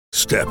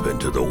Step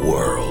into the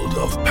world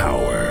of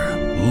power,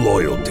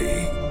 loyalty,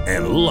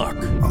 and luck.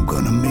 I'm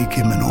gonna make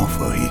him an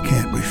offer he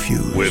can't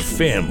refuse. With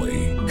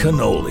family,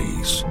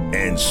 cannolis,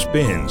 and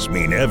spins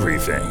mean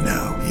everything.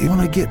 Now, you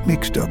wanna get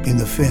mixed up in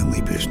the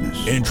family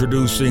business.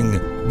 Introducing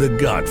The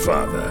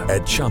Godfather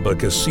at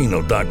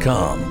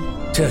ChumbaCasino.com.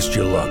 Test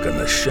your luck in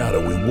the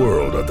shadowy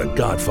world of The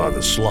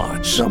Godfather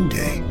slot.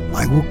 Someday,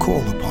 I will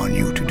call upon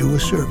you to do a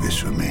service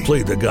for me.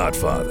 Play The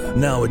Godfather,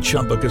 now at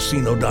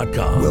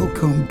ChumbaCasino.com.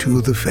 Welcome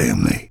to the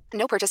family.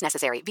 No purchase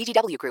necessary.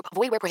 VGW Group.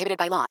 Void where prohibited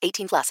by law.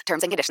 18 plus.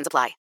 Terms and conditions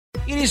apply.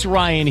 It is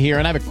Ryan here,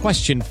 and I have a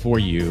question for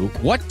you.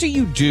 What do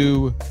you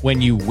do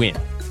when you win?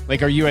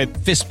 Like, are you a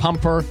fist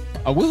pumper,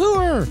 a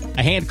woohooer,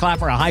 a hand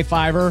clapper, a high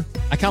fiver?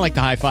 I kind of like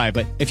the high five,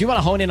 but if you want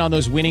to hone in on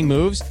those winning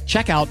moves,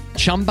 check out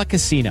Chumba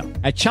Casino.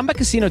 At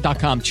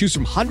ChumbaCasino.com, choose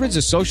from hundreds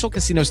of social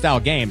casino-style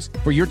games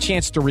for your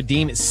chance to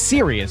redeem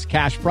serious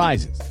cash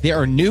prizes. There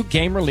are new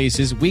game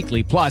releases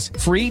weekly, plus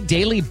free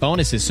daily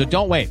bonuses. So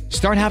don't wait.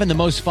 Start having the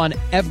most fun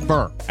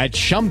ever at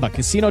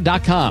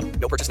ChumbaCasino.com.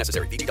 No purchase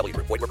necessary. VGW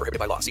Group. Void where prohibited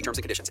by law. See terms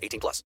and conditions.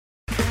 18 plus.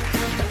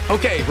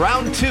 Okay,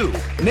 round two.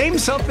 Name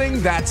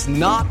something that's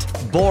not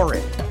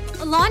boring.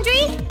 A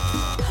laundry?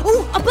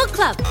 Ooh, a book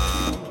club.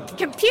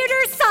 Computer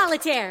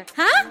solitaire,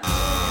 huh?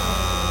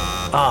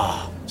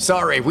 Ah,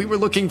 sorry. We were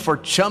looking for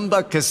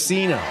Chumba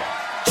Casino.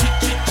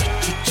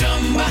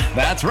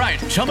 That's right.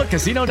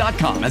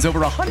 ChumbaCasino.com has over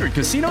 100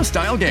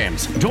 casino-style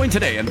games. Join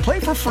today and play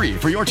for free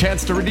for your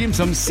chance to redeem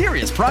some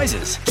serious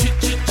prizes.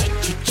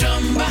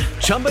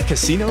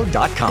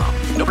 ChumbaCasino.com.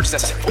 No purchase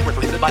necessary. Void where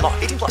prohibited by law.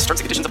 18 plus. Terms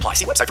and conditions apply.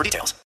 See website for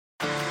details.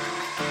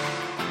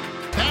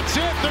 That's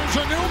it. There's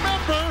a new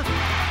member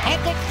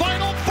of the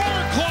Final Four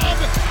Club,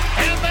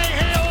 and they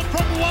hail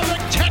from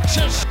Lubbock,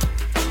 Texas.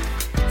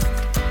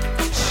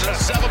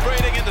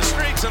 Celebrating in the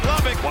streets in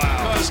Lubbock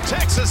because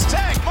Texas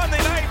Tech Monday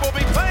night will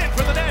be playing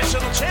for the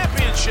national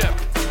championship.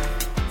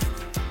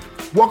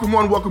 Welcome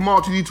one, welcome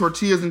all to the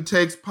Tortillas and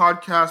Takes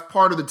podcast,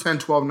 part of the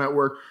 1012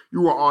 network.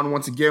 You are on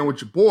once again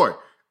with your boy,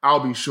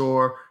 Albie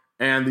Shore,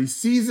 and the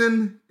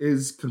season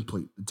is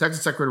complete. The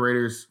Texas Tech Red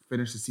Raiders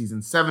finished the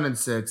season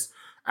 7-6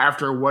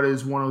 after what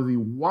is one of the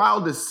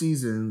wildest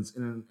seasons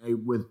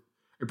with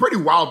a pretty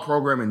wild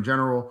program in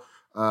general.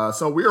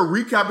 So we are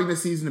recapping the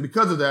season, and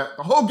because of that,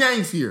 the whole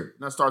gang's here.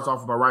 And that starts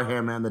off with our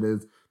right-hand man, that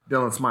is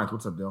Dylan Smythe.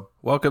 What's up, Dylan?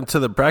 Welcome to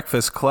the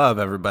Breakfast Club,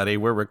 everybody.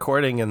 We're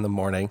recording in the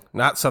morning,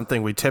 not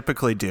something we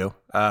typically do.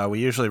 We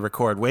usually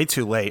record way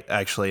too late,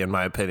 actually, in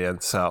my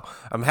opinion. So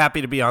I'm happy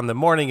to be on the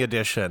morning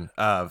edition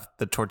of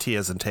the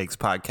Tortillas and Takes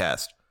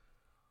podcast.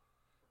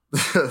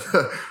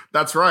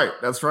 That's right.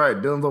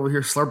 Dylan's over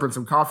here slurping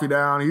some coffee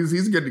down.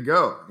 He's good to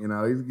go. You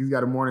know, he's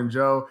got a morning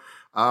Joe.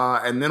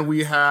 And then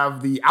we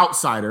have the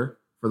outsider,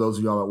 for those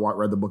of y'all that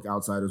read the book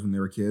Outsiders when they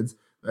were kids.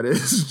 That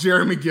is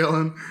Jeremy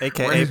Gillen,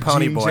 a.k.a.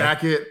 Pony Boy.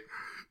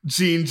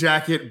 Jean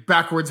jacket,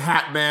 backwards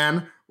hat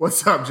man.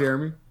 What's up,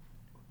 Jeremy?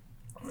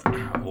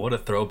 What a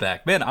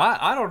throwback. Man,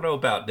 I don't know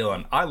about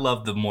Dylan. I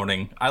love the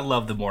morning.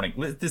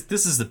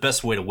 This is the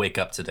best way to wake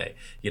up today.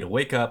 You get to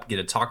wake up, get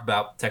to talk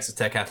about Texas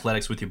Tech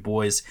athletics with your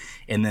boys,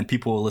 and then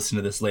people will listen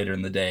to this later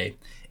in the day.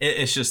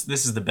 It's just,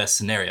 this is the best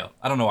scenario.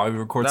 I don't know why we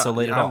record so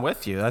late at all. I'm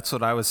with you. That's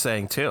what I was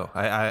saying, too.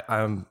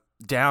 I'm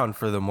down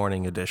for the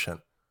morning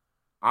edition.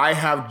 I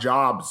have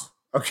jobs.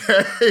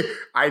 Okay,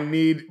 I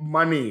need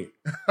money.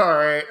 All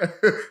right,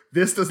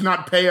 this does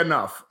not pay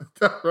enough.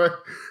 Right?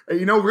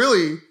 You know,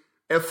 really,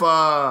 if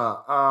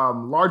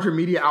larger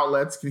media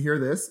outlets can hear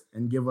this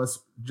and give us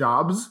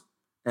jobs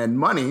and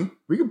money,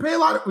 we can pay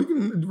we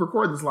can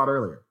record this a lot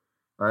earlier.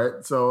 All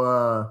right,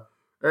 so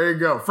there you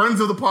go. Friends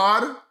of the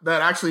pod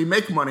that actually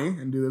make money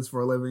and do this for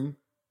a living,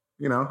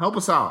 you know, help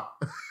us out.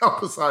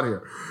 Help us out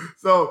here.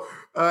 So,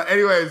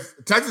 anyways,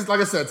 Texas, like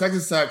I said,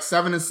 Texas Tech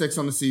 7-6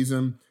 on the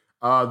season.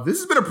 This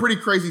has been a pretty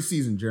crazy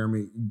season,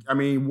 Jeremy. I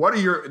mean,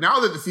 now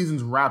that the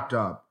season's wrapped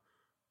up,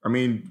 I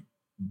mean,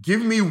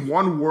 give me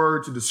one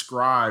word to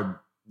describe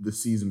the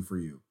season for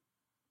you.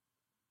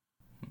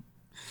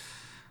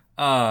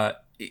 Can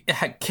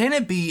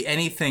it be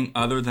anything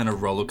other than a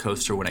roller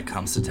coaster when it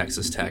comes to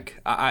Texas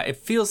Tech? It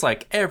feels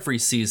like every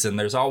season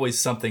there's always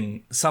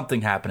something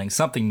happening,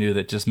 something new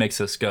that just makes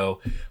us go,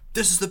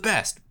 this is the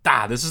best.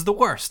 This is the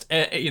worst.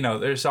 You know,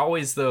 there's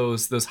always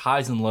those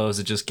highs and lows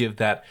that just give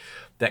that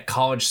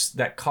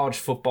college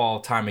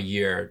football time of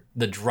year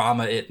the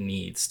drama it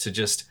needs to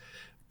just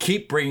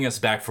keep bringing us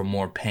back for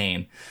more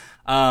pain.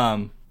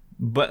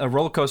 But a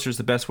roller coaster is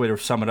the best way to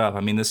sum it up. I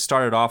mean, this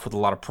started off with a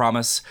lot of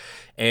promise,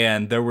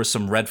 and there were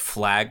some red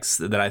flags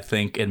that I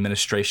think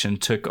administration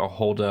took a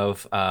hold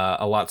of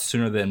a lot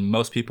sooner than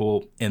most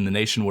people in the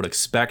nation would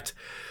expect.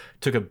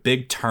 Took a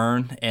big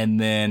turn, and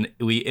then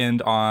we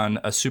end on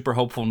a super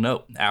hopeful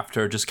note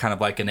after just kind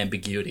of like an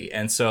ambiguity.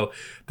 And so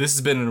this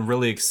has been a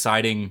really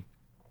exciting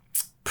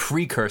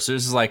precursor.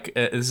 This is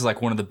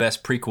like one of the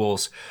best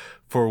prequels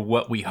for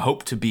what we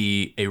hope to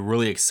be a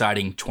really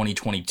exciting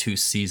 2022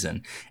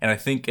 season. And I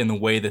think in the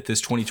way that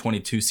this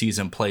 2022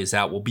 season plays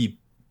out, we'll be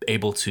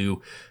able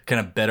to kind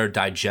of better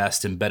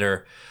digest and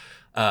better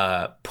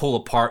pull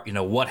apart,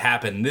 what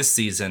happened this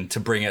season to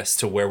bring us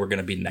to where we're going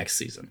to be next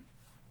season.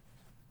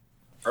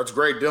 That's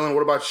great. Dylan,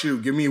 what about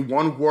you? Give me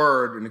one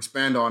word and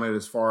expand on it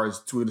as far as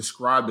to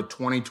describe the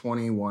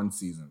 2021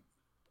 season.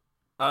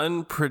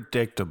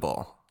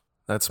 Unpredictable.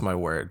 That's my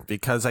word.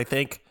 Because I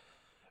think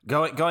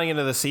going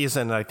into the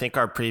season, I think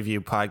our preview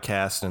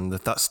podcast and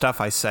the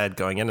stuff I said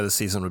going into the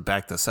season would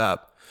back this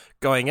up.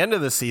 Going into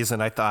the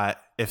season, I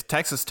thought if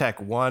Texas Tech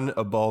won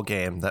a bowl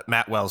game, that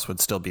Matt Wells would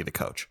still be the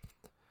coach.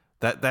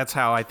 That's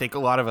how I think a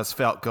lot of us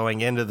felt going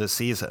into the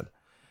season.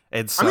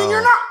 And so, I mean,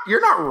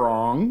 you're not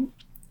wrong.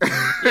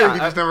 Yeah, he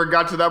just never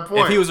got to that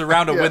point. If he was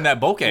around to win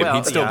that bowl game,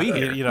 he'd still be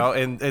here.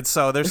 And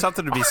so there's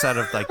something to be said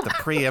of like the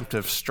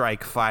preemptive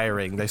strike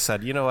firing. They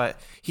said, you know what?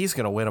 He's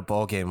going to win a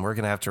bowl game. We're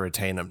going to have to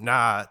retain him.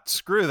 Nah,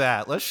 screw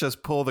that. Let's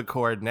just pull the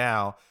cord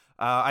now.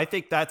 I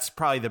think that's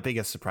probably the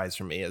biggest surprise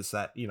for me is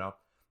that,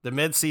 the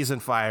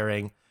midseason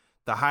firing,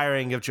 the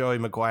hiring of Joey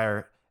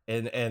McGuire,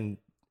 and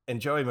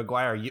Joey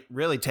McGuire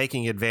really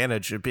taking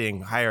advantage of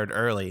being hired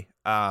early.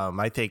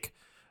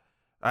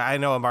 I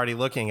know I'm already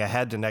looking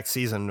ahead to next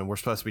season, and we're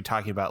supposed to be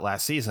talking about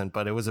last season,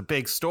 but it was a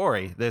big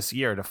story this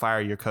year to fire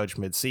your coach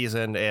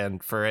midseason,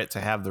 and for it to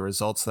have the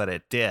results that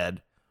it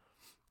did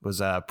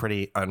was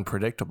pretty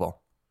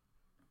unpredictable.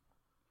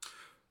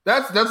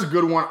 That's a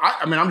good one.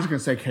 I mean, I'm just gonna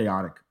say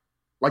chaotic.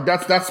 Like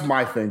that's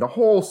my thing. The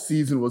whole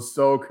season was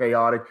so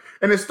chaotic,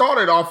 and it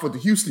started off with the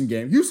Houston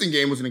game. Houston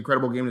game was an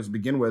incredible game to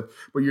begin with,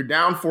 but you're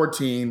down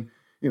 14.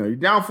 You're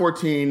down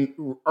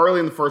 14 early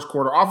in the first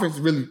quarter. Offense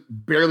really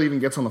barely even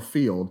gets on the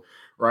field.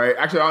 Right.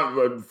 Actually,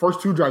 on the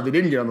first two drives, they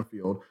didn't get on the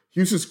field.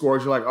 Houston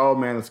scores. You're like, oh,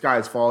 man, the sky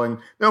is falling.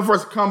 Then for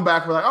us to come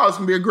back, we're like, oh, it's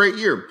going to be a great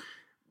year.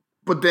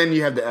 But then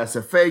you have the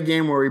SFA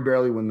game where we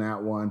barely win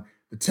that one.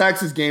 The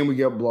Texas game, we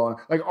get blown.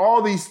 Like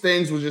all these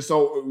things was just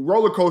so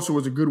roller coaster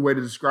was a good way to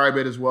describe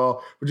it as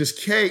well. But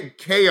just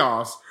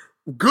chaos,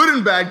 good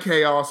and bad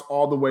chaos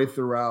all the way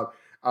throughout.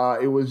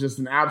 It was just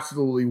an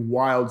absolutely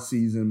wild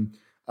season.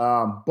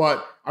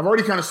 But I've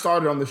already kind of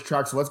started on this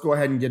track, so let's go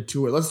ahead and get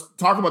to it. Let's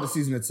talk about the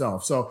season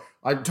itself. So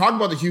I talked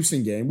about the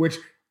Houston game, which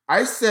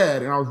I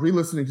said, and I was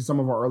re-listening to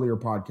some of our earlier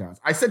podcasts,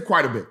 I said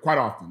quite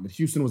often, that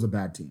Houston was a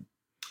bad team.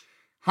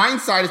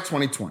 Hindsight is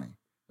 2020.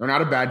 They're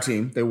not a bad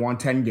team. They won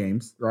 10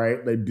 games,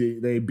 right?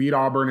 They beat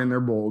Auburn in their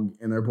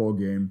bowl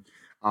game.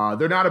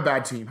 They're not a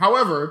bad team.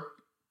 However,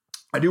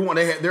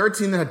 they're a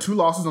team that had 2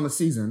 losses on the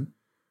season.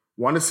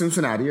 One to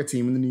Cincinnati, a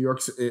team in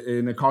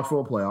the college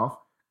football playoff,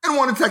 and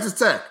one to Texas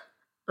Tech.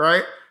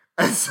 Right?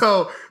 And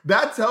so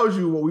that tells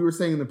you what we were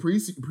saying in the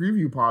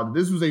preview pod, that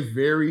this was a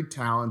very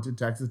talented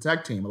Texas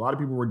Tech team. A lot of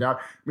people were down. I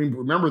mean,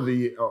 remember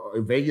the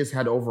Vegas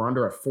had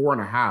over-under at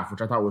 4.5,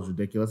 which I thought was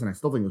ridiculous, and I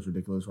still think it was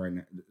ridiculous right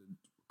now,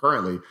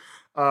 currently.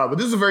 But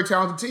this is a very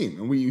talented team,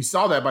 and we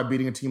saw that by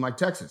beating a team like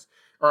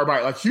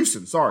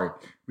Houston, sorry.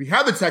 We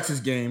had the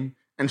Texas game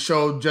and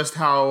showed just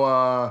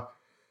how,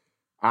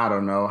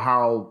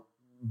 how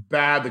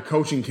bad the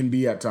coaching can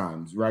be at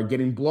times, right?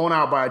 Getting blown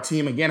out by a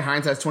team. Again,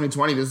 hindsight's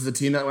 2020. This is a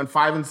team that went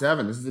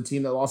 5-7. This is a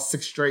team that lost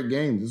 6 straight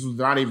games. This was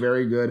not a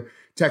very good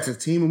Texas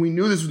team, and we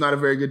knew this was not a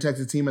very good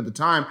Texas team at the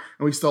time,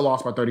 and we still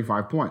lost by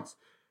 35 points.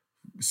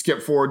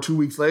 Skip forward 2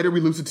 weeks later, we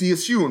lose to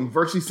TSU in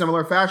virtually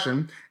similar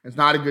fashion. It's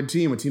not a good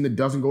team, a team that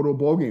doesn't go to a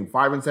bowl game,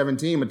 5-7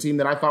 team, a team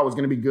that I thought was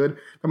going to be good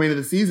coming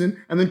into the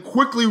season, and then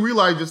quickly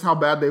realized just how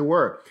bad they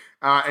were,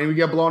 and we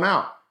get blown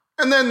out.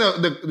 And then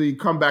the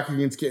comeback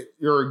against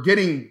you're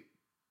getting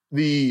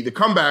the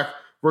comeback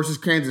versus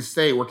Kansas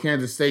State, where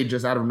Kansas State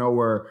just out of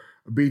nowhere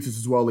beats us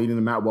as well, leading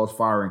to Matt Wells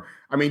firing.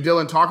 I mean,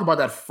 Dylan, talk about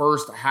that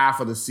first half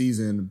of the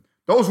season.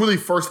 Those really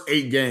first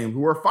 8 games.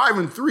 We were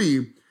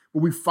 5-3, but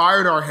we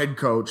fired our head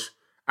coach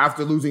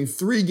after losing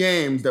 3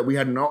 games that we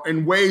had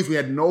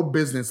no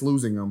business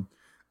losing them.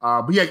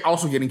 But yeah,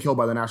 also getting killed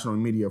by the national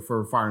media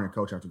for firing a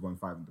coach after going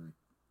 5-3.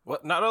 Well,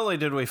 not only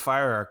did we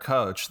fire our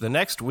coach, the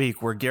next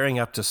week we're gearing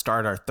up to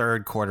start our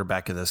 3rd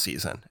quarterback of the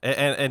season.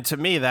 And to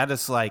me, that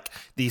is like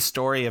the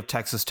story of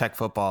Texas Tech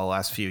football the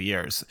last few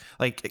years.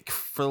 Like,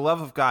 for the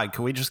love of God,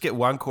 can we just get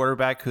one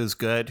quarterback who's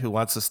good, who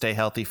wants to stay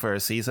healthy for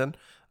a season?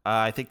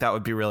 I think that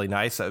would be really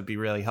nice. That would be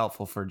really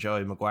helpful for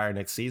Joey McGuire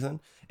next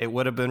season. It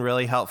would have been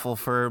really helpful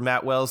for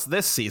Matt Wells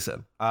this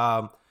season.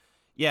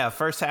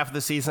 First half of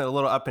the season, a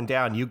little up and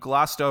down. You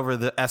glossed over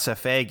the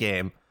SFA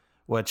game,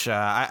 which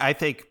I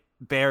think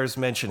bears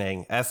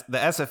mentioning. The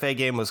SFA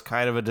game was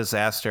kind of a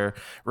disaster.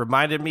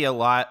 Reminded me a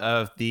lot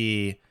of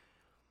the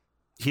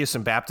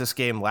Houston Baptist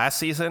game last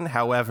season.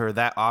 However,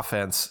 that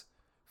offense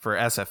for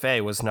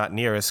SFA was not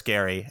near as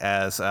scary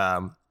as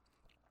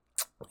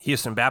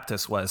Houston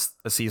Baptist was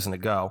a season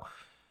ago.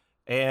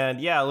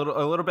 And yeah, a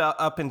little bit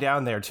up and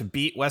down there. To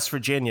beat West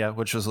Virginia,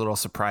 which was a little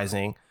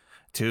surprising.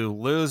 To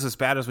lose as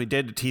bad as we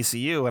did to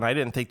TCU, and I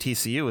didn't think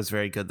TCU was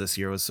very good this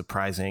year, was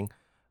surprising.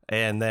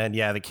 And then,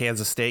 yeah, the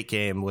Kansas State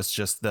game was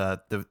just the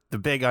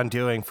big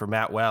undoing for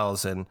Matt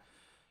Wells, and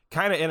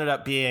kind of ended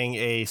up being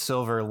a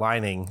silver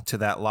lining to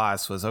that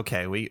loss was,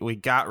 okay, we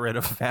got rid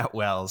of Matt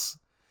Wells.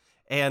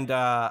 And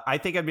I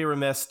think I'd be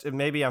remiss,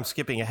 maybe I'm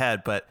skipping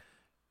ahead, but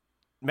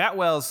Matt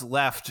Wells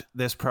left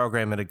this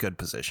program in a good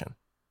position.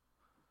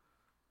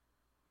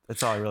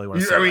 That's all I really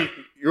want to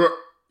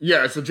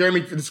say. So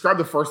Jeremy, describe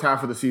the first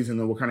half of the season,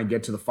 then we'll kind of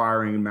get to the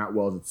firing and Matt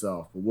Wells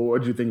itself. But what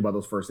did you think about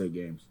those first 8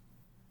 games?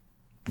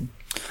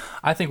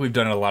 I think we've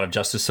done it a lot of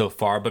justice so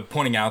far, but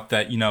pointing out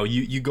that,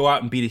 you go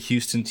out and beat a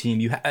Houston team.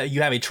 You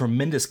have a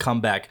tremendous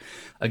comeback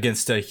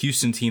against a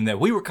Houston team that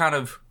we were kind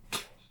of,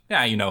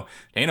 Dana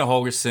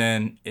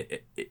Holgorsen,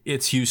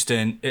 it's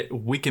Houston.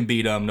 We can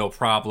beat them, no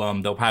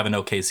problem. They'll have an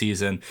okay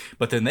season.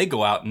 But then they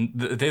go out and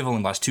they've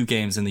only lost 2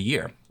 games in the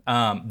year.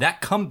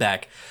 That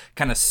comeback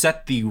kind of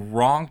set the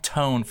wrong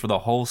tone for the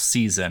whole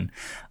season.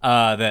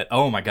 That,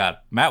 oh my God,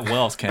 Matt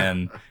Wells he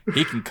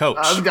can coach.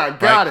 This guy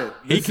got it.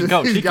 He can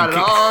coach. He's got it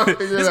all.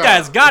 This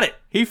guy's got it.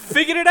 He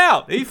figured it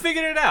out.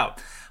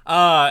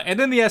 And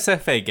then the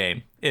SFA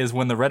game is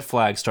when the red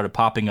flags started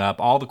popping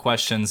up. All the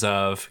questions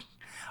of,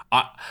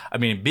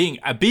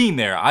 being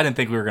there, I didn't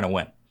think we were going to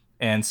win.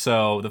 And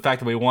so the fact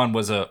that we won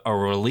was a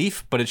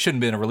relief, but it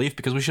shouldn't have been a relief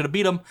because we should have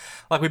beat them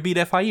like we beat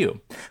FIU.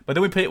 But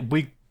then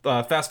we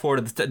fast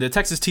forward to the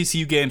Texas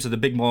TCU games are the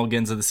big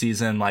mulligans of the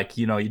season.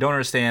 You don't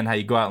understand how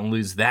you go out and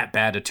lose that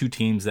bad to 2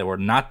 teams that were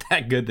not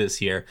that good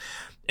this year.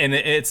 And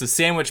it's a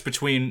sandwich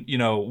between,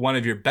 one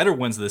of your better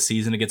wins of the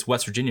season against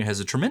West Virginia has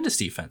a tremendous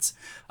defense,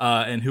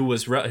 and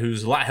who's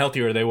a lot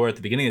healthier they were at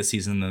the beginning of the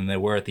season than they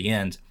were at the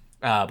end.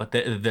 But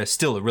they're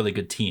still a really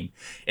good team.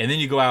 And then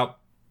you go out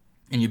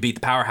and you beat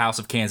the powerhouse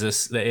of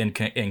Kansas in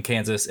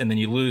Kansas, and then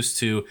you lose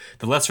to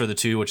the lesser of the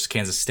 2, which is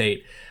Kansas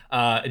State.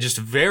 Just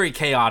very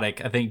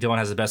chaotic. I think Dylan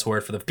has the best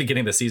word for the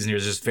beginning of the season here.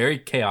 It's just very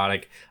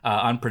chaotic,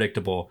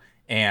 unpredictable,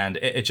 and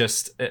it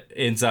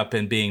ends up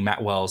in being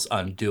Matt Wells'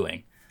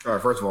 undoing. All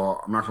right, first of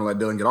all, I'm not going to let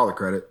Dylan get all the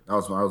credit. I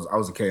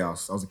was a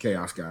chaos. I was a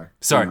chaos guy.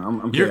 Sorry,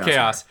 you're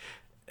chaos.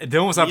 Guy.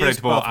 Dylan was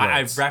unpredictable.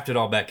 I've wrapped it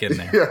all back in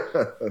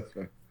there.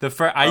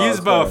 I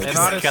use both. And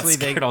honestly,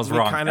 we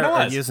kind of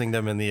are using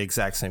them in the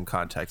exact same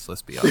context.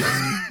 Let's be honest.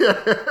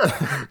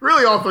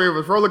 Really, all 3 of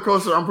us: roller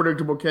coaster,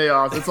 unpredictable,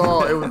 chaos. That's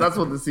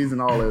what the season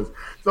all is.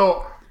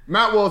 So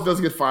Matt Wells does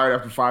get fired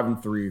after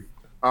 5-3,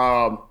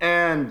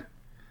 and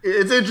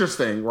it's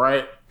interesting,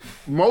 right?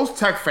 Most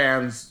Tech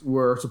fans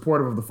were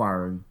supportive of the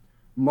firing.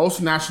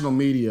 Most national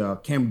media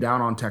came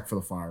down on Tech for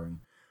the firing.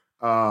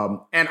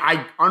 And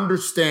I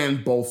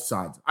understand both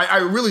sides. I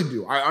really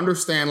do. I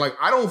understand.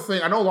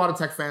 I know a lot of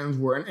Tech fans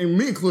were, and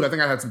me included, I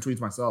think I had some tweets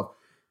myself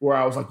where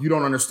I was like, you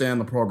don't understand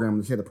the program,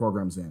 the the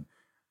program's in.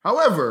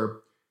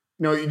 However,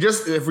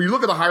 if you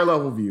look at the higher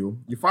level view,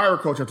 you fire a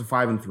coach after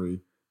 5-3,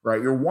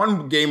 right? You're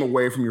 1 game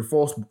away from your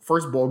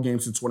first bowl game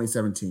since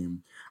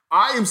 2017.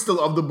 I am still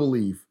of the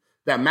belief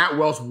that Matt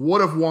Wells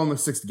would have won the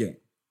 6th game.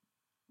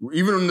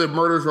 Even in the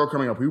Murderers Row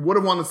coming up, he would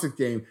have won the 6th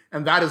game,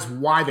 and that is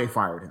why they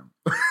fired him.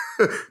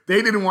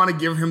 They didn't want to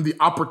give him the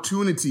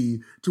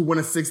opportunity to win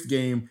a 6th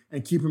game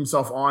and keep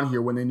himself on here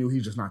when they knew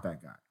he's just not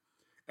that guy.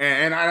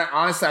 And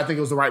honestly, I think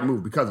it was the right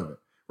move because of it,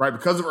 right?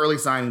 Because of early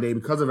signing day,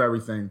 because of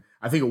everything.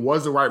 I think it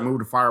was the right move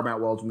to fire Matt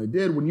Wells when they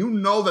did. When you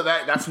know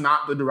that's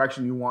not the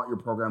direction you want your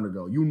program to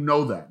go, you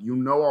know that. You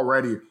know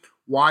already.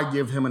 Why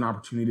give him an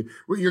opportunity?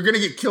 You're going to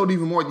get killed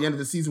even more at the end of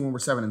the season when we're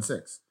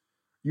 7-6.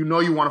 You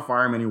know you want to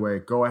fire him anyway.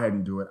 Go ahead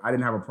and do it. I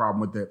didn't have a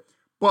problem with it.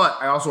 But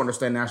I also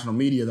understand national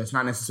media that's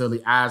not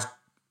necessarily as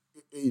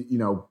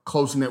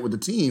close-knit with the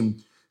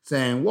team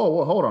saying,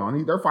 whoa, hold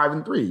on. They're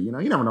 5-3. You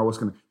never know what's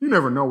going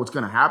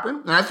to happen.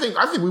 And I think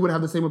we would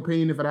have the same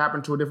opinion if it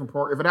happened to a different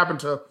program. If it happened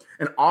to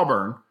an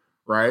Auburn,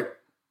 right?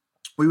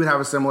 We would have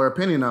a similar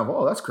opinion of,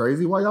 oh, that's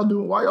crazy. Why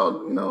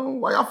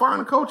y'all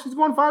firing a coach? He's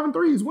going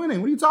 5-3. He's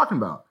winning. What are you talking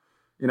about?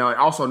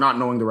 Also not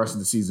knowing the rest of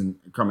the season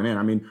coming in.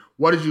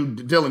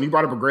 Dylan, you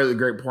brought up a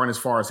great point as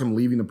far as him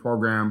leaving the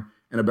program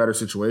in a better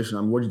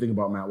situation. What do you think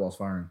about Matt Wells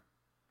firing?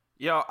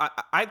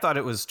 I thought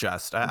it was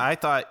just. I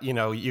thought,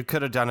 you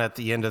could have done it at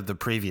the end of the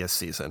previous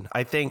season.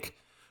 I think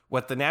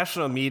what the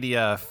national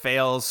media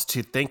fails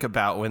to think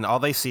about when all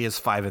they see is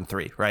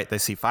 5-3, right? They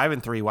see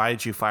 5-3. Why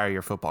did you fire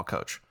your football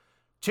coach?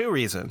 2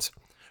 reasons.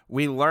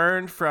 We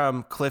learned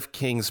from Cliff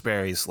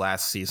Kingsbury's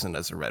last season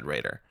as a Red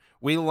Raider.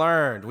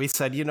 We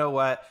said, you know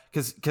what?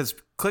 Because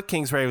Cliff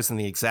Kingsbury was in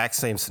the exact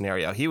same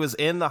scenario. He was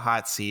in the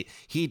hot seat.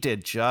 He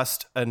did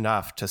just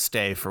enough to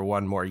stay for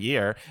 1 more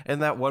year.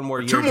 And that 1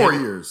 more year. 2 more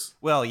years.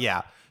 Well,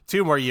 yeah.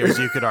 2 more years,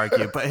 you could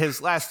argue. But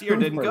his last year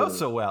didn't go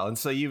so well. And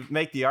so you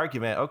make the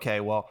argument, okay,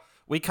 well,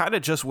 we kind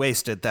of just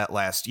wasted that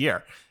last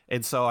year.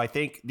 And so I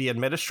think the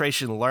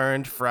administration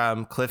learned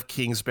from Cliff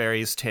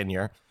Kingsbury's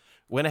tenure,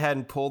 went ahead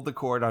and pulled the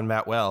cord on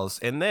Matt Wells.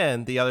 And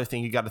then the other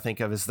thing you got to think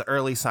of is the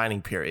early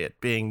signing period,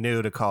 being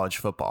new to college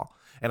football.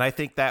 And I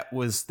think that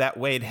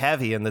weighed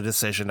heavy in the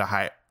decision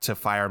to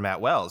fire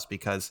Matt Wells,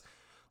 because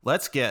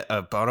let's get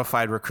a bona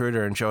fide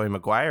recruiter and Joey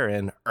McGuire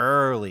in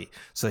early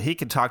so he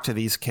can talk to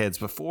these kids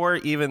before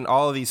even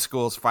all of these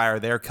schools fire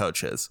their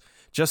coaches,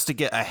 just to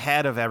get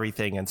ahead of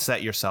everything and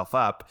set yourself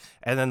up.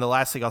 And then the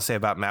last thing I'll say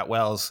about Matt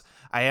Wells,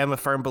 I am a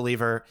firm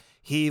believer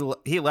he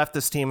left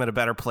this team in a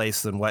better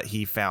place than what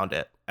he found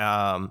it.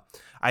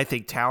 I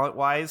think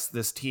talent-wise,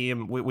 this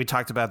team, we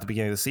talked about at the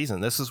beginning of the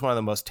season, this is one of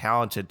the most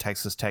talented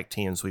Texas Tech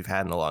teams we've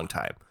had in a long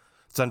time.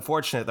 It's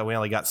unfortunate that we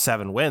only got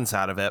 7 wins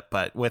out of it,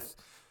 but with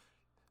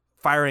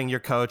firing your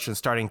coach and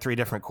starting 3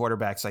 different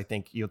quarterbacks, I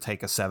think you'll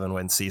take a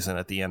 7-win season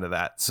at the end of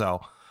that.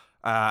 So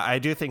I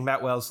do think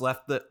Matt Wells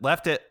left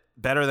it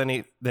better than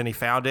he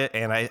found it,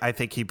 and I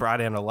think he brought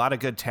in a lot of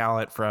good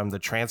talent from the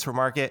transfer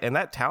market, and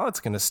that talent's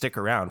going to stick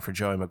around for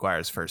Joey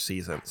McGuire's first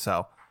season.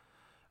 So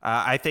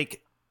I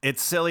think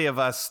it's silly of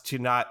us to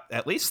not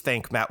at least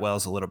thank Matt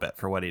Wells a little bit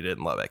for what he did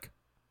in Lubbock.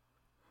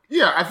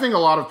 Yeah, I think a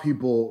lot of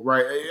people,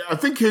 right? I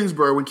think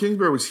when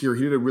Kingsbury was here,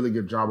 he did a really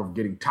good job of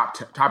getting top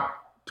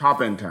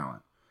end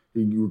talent.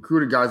 He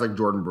recruited guys like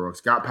Jordan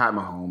Brooks, got Pat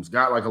Mahomes,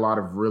 got like a lot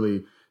of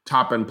really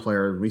top end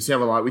players. We see a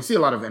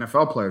lot of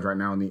NFL players right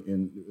now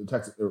in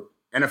Texas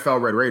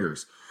NFL Red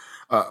Raiders.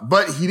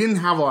 But he didn't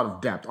have a lot of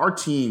depth. Our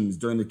teams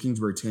during the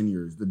Kingsbury 10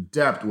 years, the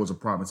depth was a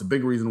problem. It's a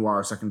big reason why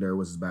our secondary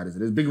was as bad as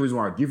it is. A big reason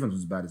why our defense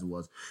was as bad as it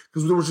was,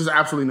 because there was just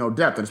absolutely no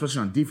depth. And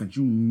especially on defense,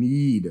 you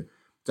need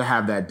to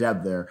have that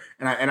depth there.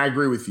 And I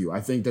agree with you.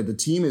 I think that the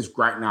team is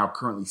right now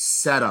currently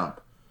set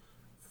up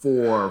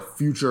for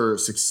future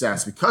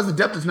success because the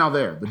depth is now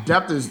there. The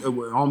depth is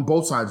on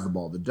both sides of the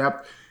ball. The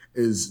depth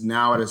is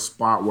now at a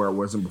spot where it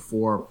wasn't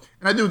before.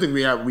 And I do think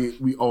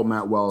we owe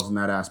Matt Wells in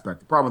that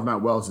aspect. The problem with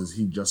Matt Wells is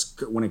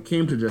when it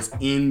came to just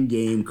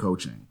in-game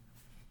coaching,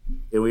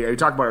 and we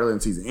talked about it earlier in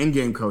the season,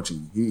 in-game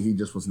coaching, he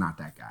just was not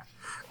that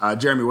guy.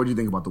 Jeremy, what do you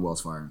think about the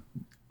Wells firing?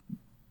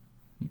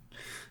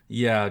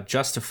 Yeah,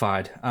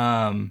 justified.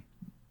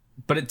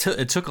 But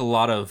it took a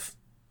lot of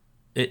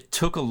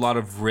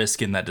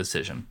risk in that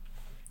decision,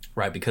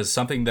 right? Because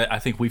something that I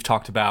think we've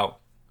talked about,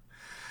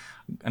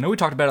 I know we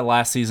talked about it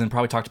last season,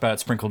 probably talked about it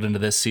sprinkled into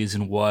this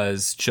season,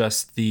 was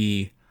just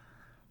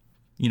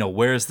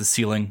where is the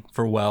ceiling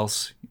for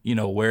Wells?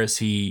 Where is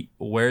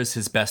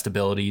his best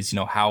abilities?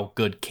 How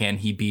good can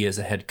he be as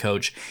a head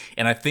coach?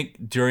 And I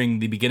think during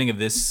the beginning of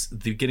this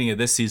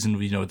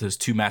season, those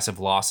 2 massive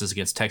losses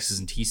against Texas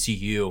and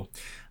TCU,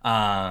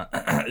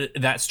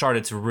 that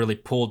started to really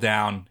pull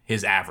down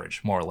his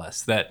average, more or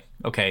less. That,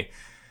 okay,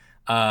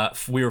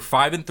 we were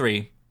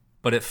 5-3,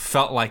 but it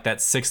felt like that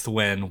 6th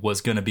win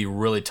was going to be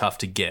really tough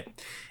to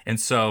get. And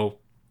so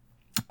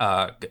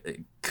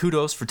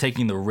kudos for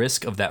taking the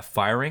risk of that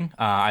firing.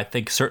 I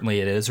think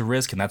certainly it is a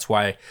risk, and that's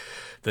why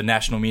the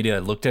national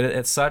media looked at it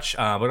as such.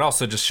 But it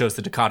also just shows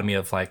the dichotomy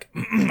of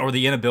or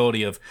the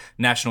inability of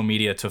national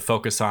media to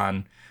focus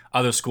on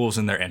other schools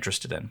and they're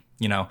interested in,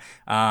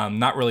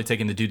 not really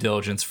taking the due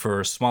diligence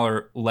for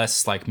smaller,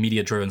 less like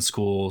media driven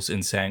schools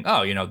and saying,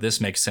 oh,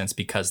 this makes sense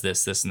because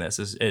this, and this.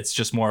 It's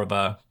just more of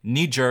a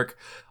knee jerk.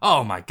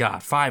 Oh my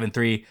God,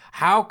 5-3.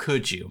 How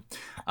could you?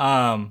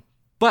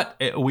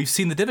 But we've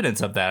seen the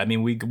dividends of that. I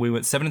mean, we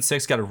went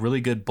 7-6, got a really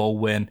good bowl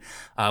win.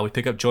 We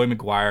pick up Joey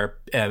McGuire,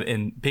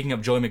 and picking up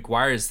Joey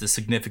McGuire is the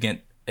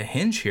significant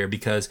hinge here,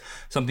 because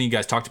something you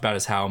guys talked about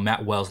is how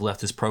Matt Wells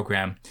left his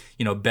program,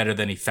 better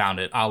than he found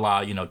it, a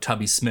la,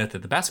 Tubby Smith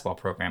at the basketball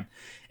program.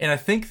 And I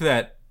think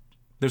that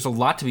there's a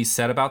lot to be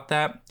said about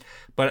that.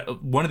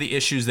 But one of the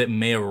issues that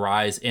may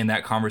arise in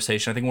that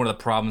conversation, I think one of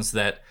the problems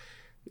that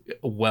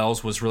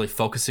Wells was really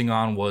focusing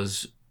on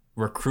was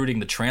recruiting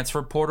the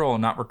transfer portal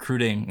and not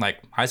recruiting like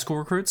high school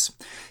recruits.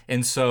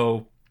 And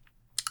so,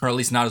 or at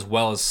least not as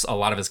well as a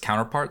lot of his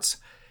counterparts.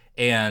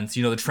 And,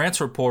 the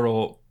transfer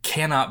portal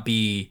cannot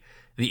be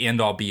the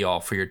end all be all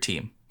for your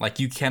team. Like,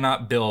 you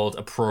cannot build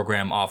a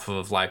program off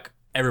of like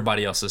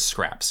everybody else's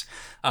scraps.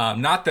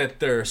 Not that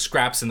they're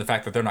scraps in the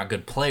fact that they're not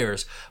good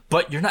players,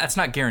 but it's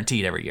not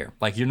guaranteed every year.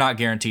 Like, you're not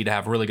guaranteed to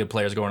have really good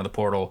players go into the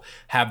portal,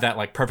 have that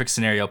like perfect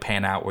scenario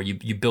pan out where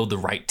you build the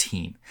right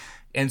team.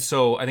 And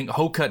so I think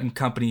Hokut and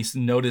companies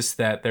noticed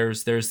that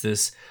there's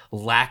this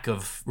lack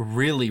of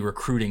really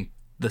recruiting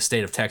the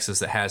state of Texas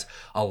that has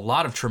a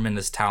lot of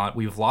tremendous talent.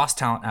 We've lost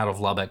talent out of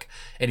Lubbock,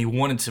 and he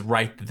wanted to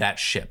right that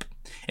ship.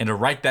 And to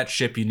right that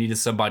ship, you needed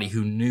somebody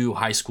who knew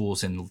high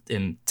schools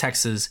in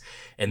Texas,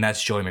 and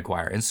that's Joey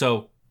McGuire. And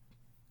so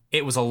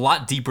it was a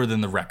lot deeper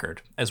than the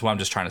record, is what I'm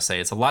just trying to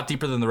say. It's a lot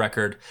deeper than the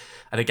record.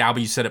 I think,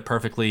 Albie, you said it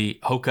perfectly.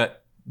 Hokut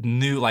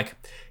knew, like,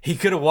 he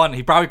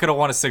probably could have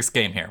won a 6th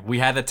game here. We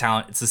had the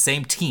talent. It's the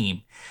same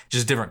team,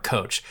 just different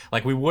coach.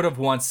 Like, we would have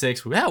won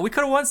 6. Yeah, we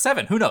could have won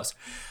 7. Who knows?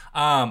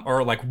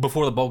 Or like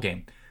before the bowl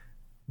game.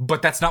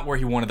 But that's not where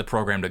he wanted the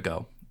program to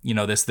go.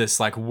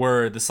 This like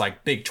word, this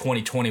like big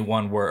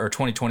 2021 word or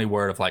 2020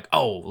 word of like,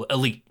 oh,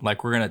 elite.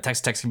 Like, Texas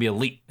Tech's gonna be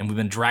elite. And we've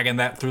been dragging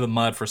that through the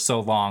mud for so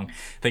long.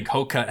 I think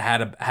Hokut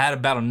had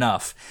about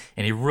enough,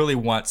 and he really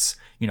wants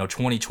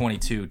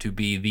 2022 to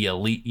be the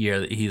elite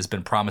year that he has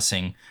been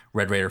promising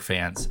Red Raider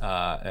fans,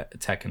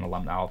 Tech and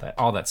alumni,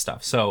 all that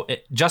stuff. So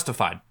it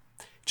justified.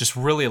 Just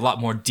really a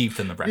lot more deep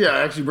than the record. Yeah,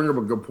 actually bring up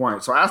a good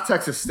point. So ask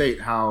Texas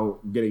State how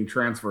getting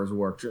transfers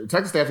worked.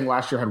 Texas State, I think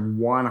last year had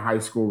 1 high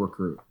school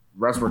recruit. The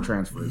rest were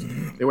transfers.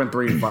 They went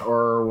 3-5,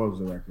 or what was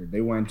the record? They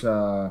went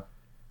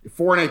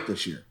 4-8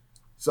 this year.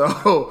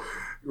 So,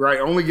 right,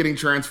 only getting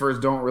transfers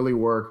don't really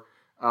work.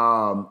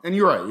 And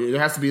you're right. It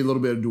has to be a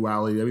little bit of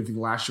duality. I think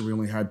last year we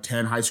only had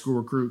 10 high school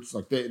recruits.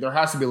 Like, there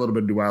has to be a little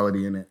bit of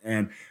duality in it.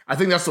 And I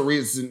think that's the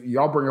reason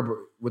y'all bring up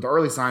with the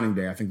early signing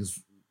day. I think this,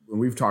 and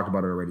we've talked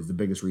about it already, is the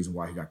biggest reason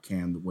why he got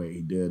canned the way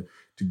he did.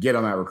 to get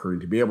on that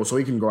recruiting, to be able so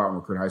he can go out and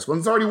recruit high school.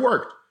 And it's already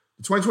worked.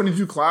 The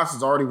 2022 class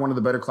is already one of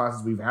the better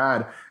classes we've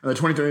had. And the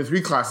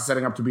 2023 class is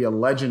setting up to be a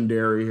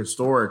legendary,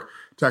 historic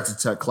Texas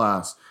Tech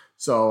class.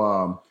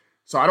 So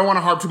I don't want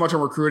to harp too much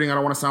on recruiting. I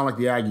don't want to sound like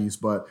the Aggies,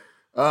 but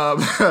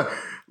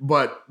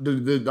but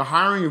the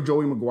hiring of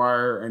Joey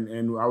McGuire,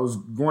 and I was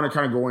going to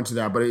kind of go into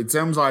that, but it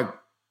seems like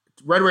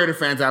Red Raider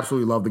fans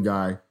absolutely love the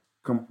guy.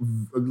 A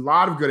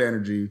lot of good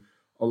energy.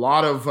 A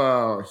lot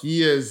of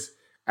he is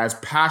as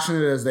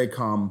passionate as they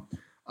come.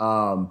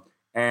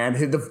 And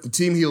the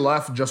team he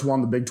left just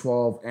won the Big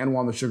 12 and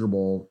won the Sugar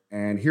Bowl.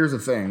 And here's the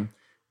thing.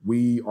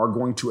 We are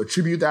going to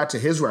attribute that to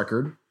his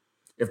record.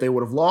 If they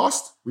would have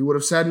lost, we would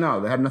have said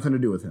no. They had nothing to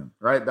do with him,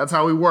 right? That's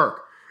how we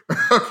work.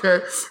 Okay.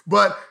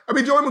 But, I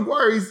mean, Joey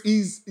McGuire,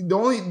 he's the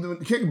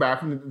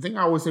kickback. And the thing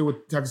I always say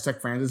with Texas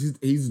Tech fans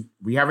is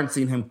we haven't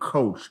seen him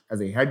coach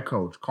as a head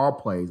coach, call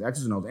plays,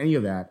 X's and O's, any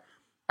of that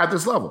at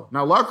this level.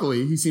 Now,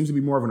 luckily, he seems to be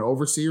more of an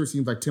overseer. It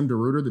seems like Tim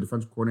DeRuyter, the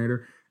defensive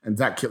coordinator, and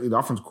Zach Kittley, the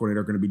offensive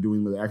coordinator, are going to be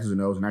doing the X's and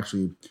O's and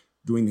actually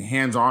doing the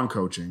hands-on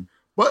coaching.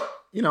 But,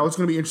 it's going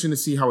to be interesting to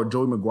see how a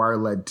Joey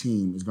McGuire-led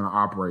team is going to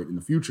operate in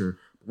the future.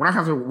 But we're not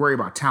going to have to worry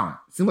about talent.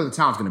 It seems like the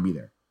talent's going to be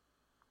there.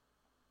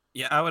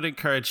 Yeah, I would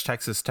encourage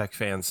Texas Tech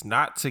fans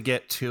not to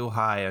get too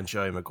high on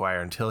Joey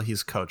McGuire until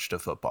he's coached a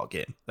football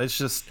game.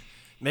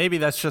 Maybe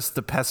that's just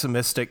the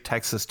pessimistic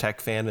Texas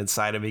Tech fan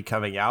inside of me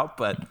coming out,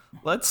 but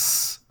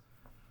let's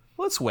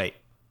wait.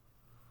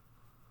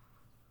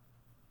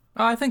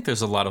 I think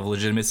there's a lot of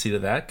legitimacy to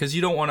that because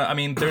you don't want to. I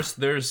mean,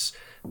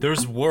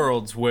 there's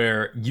worlds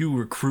where you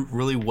recruit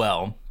really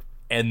well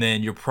and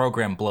then your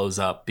program blows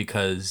up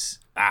because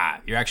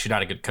you're actually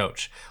not a good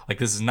coach. Like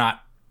this is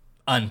not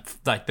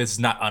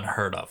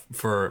unheard of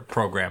for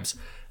programs,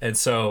 and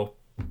so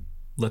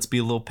let's be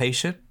a little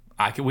patient.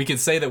 We can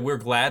say that we're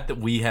glad that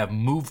we have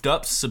moved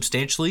up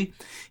substantially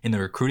in the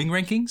recruiting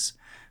rankings.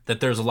 That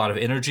there's a lot of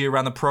energy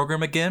around the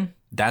program again.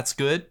 That's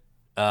good.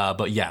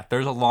 But yeah,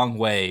 there's a long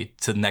way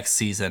to next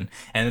season,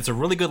 and it's a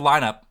really good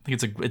lineup. I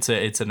think it's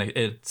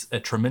a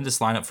tremendous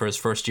lineup for his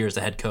first year as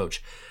a head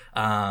coach.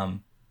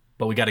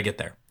 But we got to get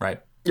there,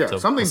 right? Yeah, so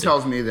something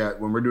tells me that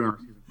when we're doing our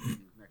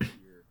season next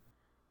year,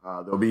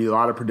 there'll be a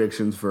lot of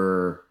predictions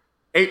for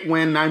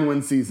 8-win,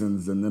 9-win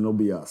seasons, and then it'll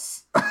be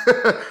us.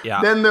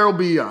 Yeah, then there'll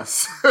be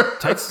us.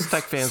 Texas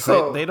Tech fans,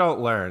 they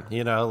don't learn.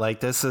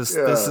 This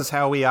is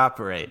how we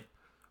operate.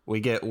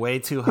 We get way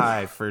too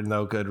high for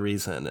no good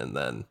reason, and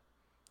then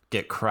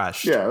get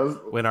crushed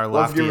when our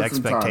lofty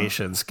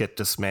expectations get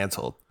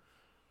dismantled.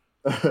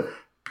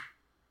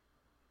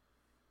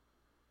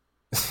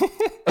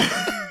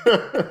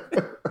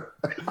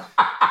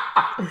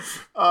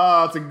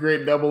 It's a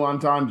great double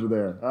entendre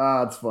there.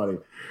 It's funny.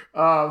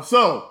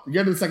 So we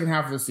get to the second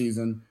half of the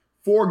season.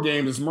 4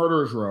 games. It's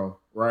Murderer's Row,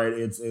 right?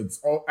 It's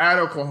at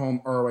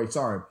Oklahoma.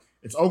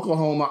 It's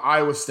Oklahoma,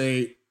 Iowa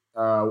State,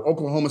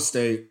 Oklahoma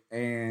State,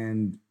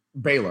 and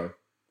Baylor.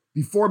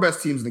 The 4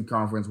 best teams in the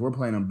conference. We're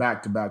playing them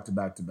back to back to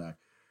back to back.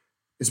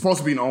 It's supposed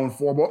to be an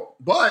 0-4,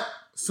 but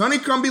Sonny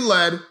Cumbie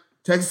led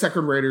Texas Tech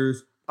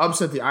Raiders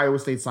upset the Iowa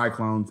State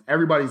Cyclones.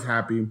 Everybody's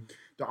happy.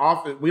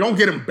 We don't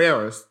get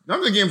embarrassed. None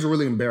of the games are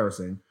really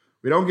embarrassing.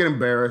 We don't get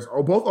embarrassed.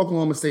 Both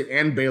Oklahoma State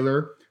and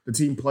Baylor, the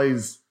team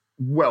plays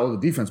well. The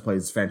defense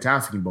plays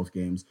fantastic in both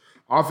games.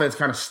 Offense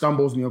kind of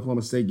stumbles in the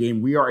Oklahoma State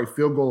game. We are a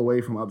field goal away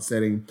from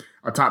upsetting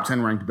a top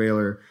 10 ranked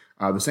Baylor,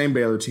 the same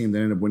Baylor team that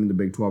ended up winning the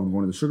Big 12 and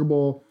going to the Sugar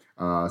Bowl.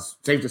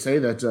 Safe to say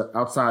that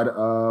outside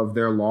of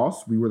their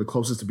loss, we were the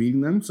closest to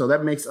beating them. So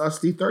that makes us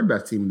the 3rd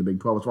best team in the Big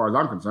 12 as far as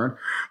I'm concerned.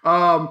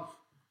 Walk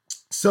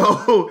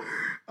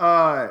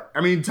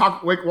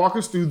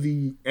us through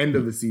the end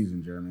of the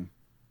season, Jeremy.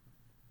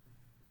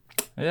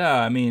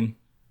 Yeah, you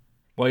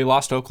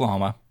lost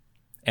Oklahoma,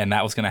 and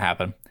that was going to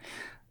happen.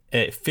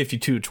 At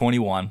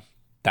 52-21,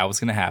 that was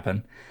going to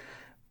happen.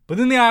 But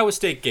then the Iowa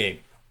State game,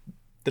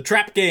 the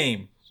trap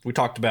game we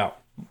talked about.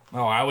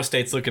 Oh, Iowa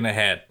State's looking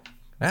ahead.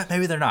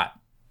 Maybe they're not.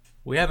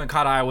 We haven't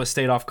caught Iowa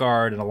State off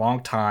guard in a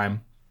long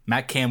time.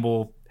 Matt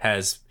Campbell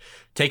has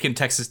taken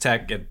Texas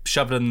Tech and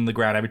shoved it in the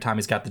ground every time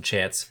he's got the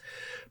chance.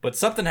 But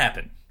something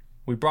happened.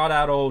 We brought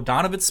out old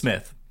Donovan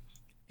Smith.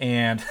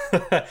 And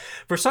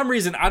for some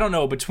reason, I don't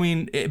know,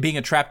 between it being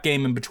a trap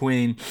game and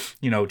between,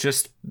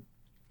 just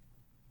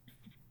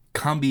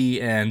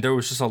Cumbie, and there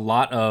was just a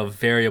lot of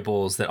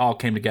variables that all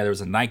came together. It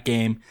was a night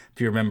game,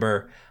 if you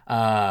remember.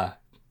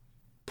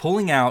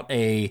 Pulling out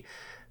a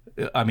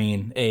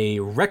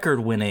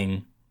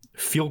record-winning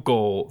field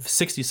goal,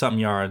 60-something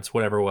yards,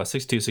 whatever it was,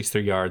 62,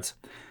 63 yards,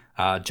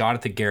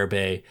 Jonathan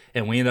Garibay,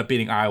 and we ended up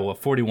beating Iowa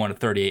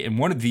 41-38. And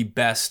one of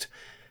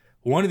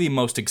the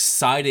most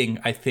exciting,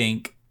 I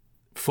think,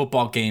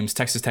 football games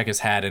Texas Tech has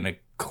had in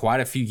quite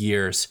a few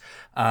years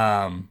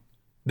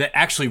that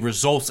actually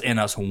results in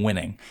us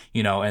winning,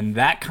 and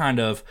that kind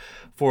of,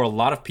 for a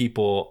lot of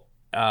people,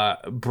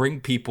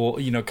 brought people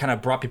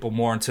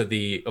more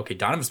into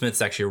Donovan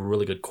Smith's actually a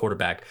really good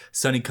quarterback.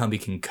 Sonny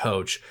Cumbie can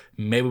coach.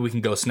 Maybe we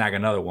can go snag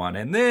another one.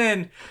 And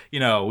then,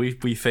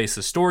 we face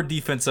the storied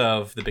defense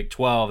of the Big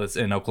 12 that's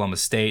in Oklahoma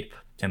State,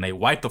 and they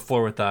wipe the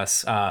floor with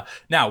us.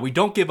 Now, we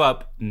don't give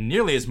up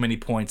nearly as many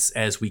points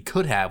as we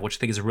could have, which I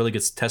think is a really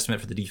good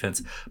testament for the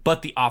defense,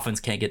 but the offense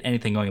can't get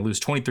anything going. Lose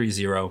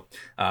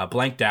 23-0,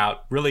 blanked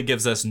out, really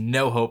gives us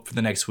no hope for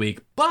the next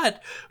week.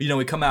 But,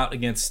 we come out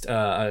against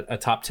a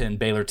top 10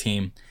 Baylor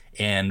team,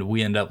 and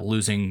we end up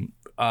losing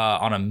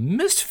on a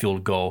missed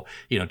field goal,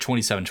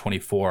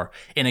 27-24.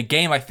 In a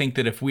game, I think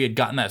that if we had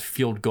gotten that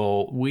field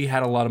goal, we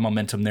had a lot of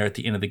momentum there at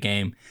the end of the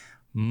game.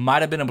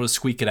 Might have been able to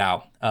squeak it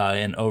out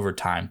in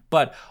overtime.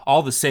 But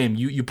all the same,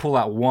 you pull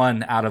out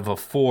 1 out of a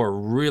 4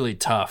 really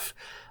tough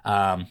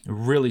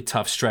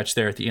stretch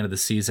there at the end of the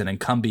season. And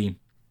Cumbie,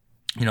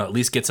 at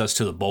least gets us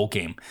to the bowl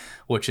game,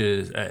 which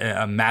is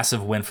a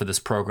massive win for this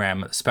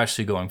program,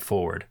 especially going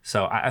forward.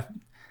 So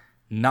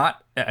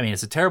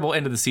it's a terrible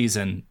end of the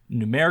season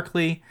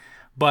numerically,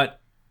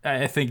 but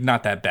I think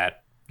not that bad,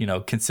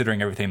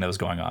 considering everything that was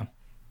going on.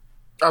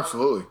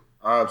 Absolutely.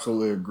 I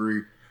absolutely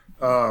agree.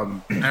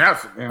 And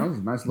that was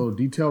a nice little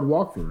detailed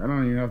walkthrough. I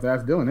don't even have to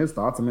ask Dylan his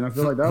thoughts. I mean, I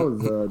feel like that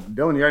was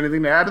Dylan. You got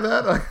anything to add to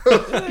that?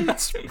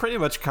 It's pretty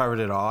much covered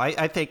it all.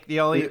 I think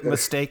the only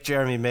mistake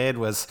Jeremy made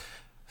was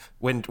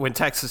when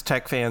Texas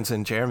Tech fans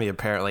and Jeremy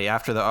apparently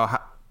after the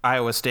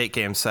Iowa State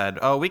game said,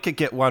 "Oh, we could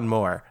get one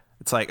more."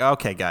 It's like,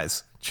 okay,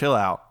 guys, chill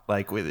out.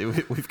 Like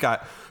we've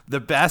got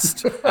the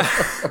best.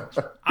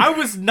 I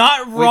was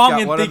not wrong in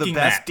thinking that. One of the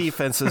best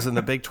defenses in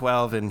the Big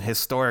 12 and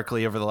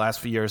historically over the last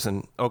few years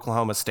in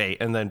Oklahoma State,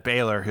 and then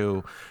Baylor,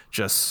 who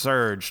just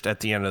surged at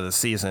the end of the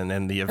season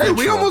and the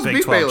eventual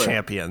Big 12 Baylor.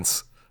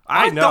 champions.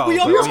 I know. We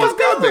almost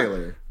got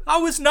Baylor. I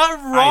was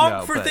not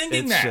wrong for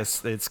thinking that.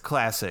 It's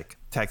classic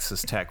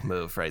Texas Tech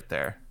move right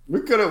there. We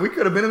could have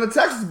been in the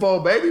Texas Bowl,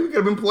 baby. We could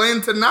have been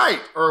playing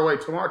tonight, or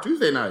wait, tomorrow,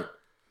 Tuesday night.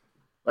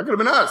 That could have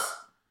been us.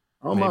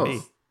 Almost.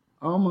 Maybe.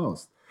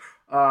 Almost.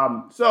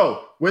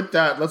 So with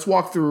that, let's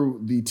walk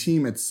through the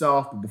team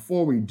itself. But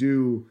before we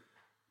do,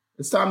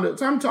 it's time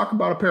to talk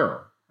about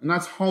apparel, and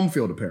that's home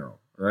field apparel,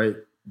 right?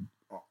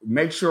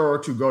 Make sure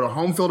to go to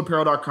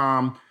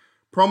homefieldapparel.com.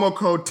 Promo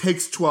code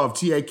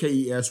TAKES12,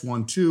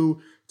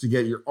 TAKES12, to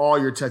get all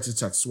your Texas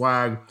Tech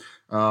swag.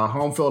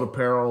 Home field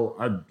apparel,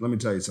 let me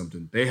tell you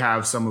something. They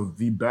have some of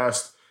the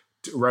best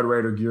Red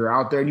Raider gear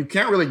out there, and you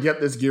can't really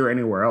get this gear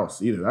anywhere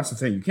else either. That's the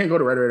thing. You can't go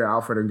to Red Raider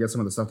Outfitter and get some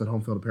of the stuff that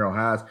Home Field Apparel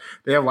has.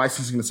 They have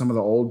licensing to some of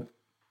the old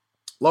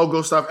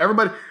logo stuff.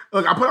 Everybody,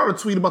 look, I put out a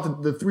tweet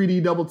about the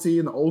 3D double T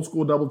and the old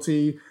school double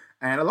T,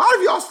 and a lot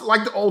of y'all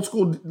like the old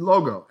school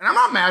logo, and I'm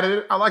not mad at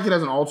it. I like it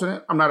as an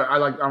alternate.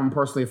 I'm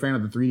personally a fan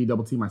of the 3D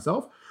double T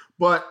myself,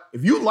 but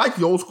if you like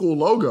the old school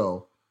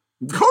logo,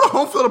 go to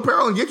Home Field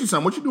Apparel and get you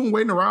some. What you doing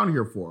waiting around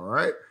here for? All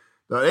right,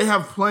 they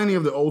have plenty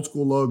of the old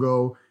school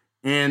logo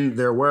in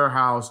their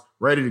warehouse,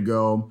 ready to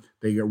go.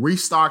 They get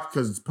restocked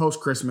because it's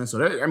post-Christmas.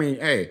 So,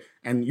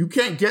 and you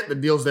can't get the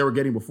deals they were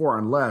getting before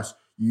unless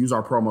you use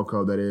our promo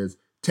code that is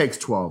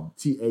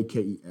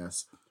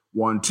TAKES12,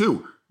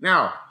 TAKES12.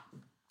 Now,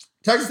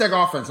 Texas Tech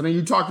offense, I mean,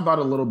 you talked about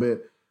it a little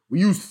bit. We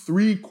used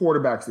 3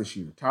 quarterbacks this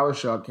year: Tyler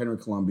Shuck, Henry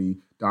Colombi,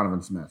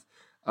 Donovan Smith.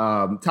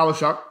 Tyler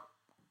Shuck,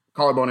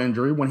 collarbone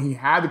injury. When he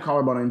had the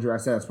collarbone injury, I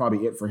said that's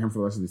probably it for him for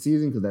the rest of the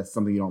season because that's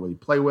something you don't really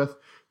play with,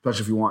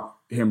 especially if you want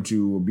him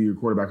to be your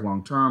quarterback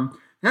long term.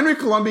 Henry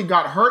Colombi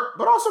got hurt,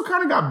 but also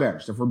kind of got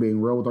benched. If we're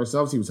being real with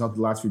ourselves, he was healthy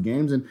the last few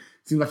games, and it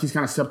seems like he's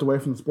kind of stepped away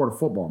from the sport of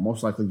football.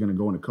 Most likely going to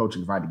go into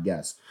coaching, if I had to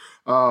guess.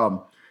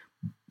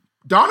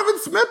 Donovan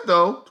Smith,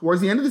 though,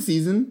 towards the end of the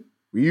season,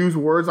 we use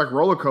words like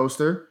roller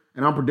coaster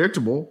and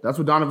unpredictable. That's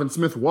what Donovan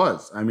Smith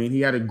was. I mean,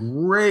 he had a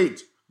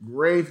great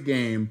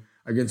game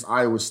against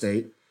Iowa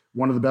State.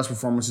 One of the best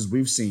performances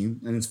we've seen.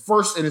 And his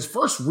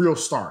first real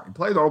start. He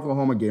played the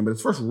Oklahoma game, but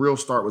his first real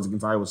start was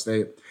against Iowa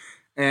State.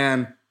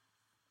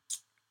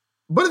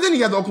 But then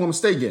he had the Oklahoma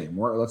State game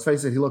where, let's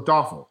face it, he looked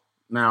awful.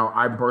 Now,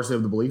 I personally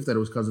have the belief that it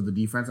was because of the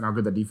defense and how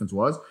good that defense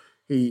was.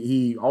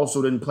 He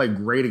also didn't play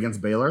great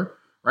against Baylor,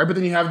 right? But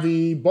then you have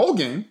the bowl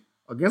game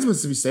against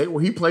Mississippi State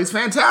where he plays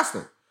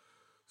fantastic.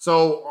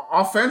 So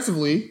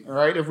offensively, all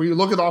right, if we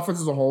look at the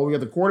offense as a whole, we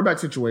have the quarterback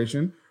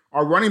situation.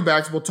 Our running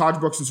backs, both Taj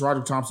Brooks and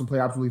SaRodorick Thompson, play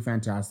absolutely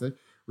fantastic.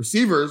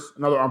 Receivers,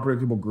 another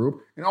unpredictable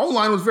group. And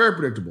O-line was very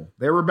predictable.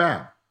 They were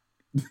bad.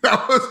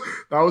 That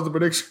was the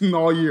prediction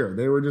all year.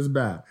 They were just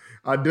bad.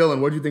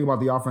 Dylan, what do you think about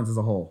the offense as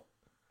a whole?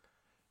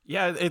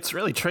 Yeah, it's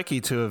really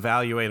tricky to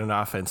evaluate an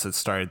offense that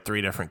started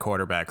 3 different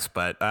quarterbacks,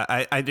 but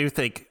I do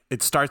think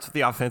it starts with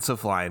the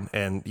offensive line.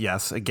 And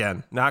yes,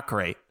 again, not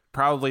great.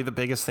 Probably the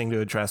biggest thing to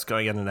address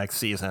going into next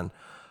season.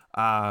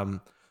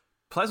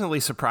 Pleasantly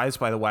surprised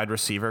by the wide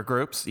receiver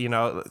groups. You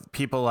know,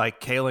 people like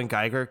Kalen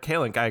Geiger.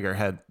 Kalen Geiger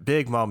had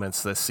big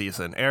moments this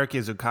season. Eric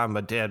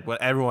Ezukanma did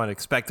what everyone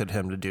expected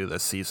him to do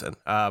this season.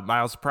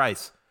 Miles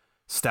Price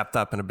stepped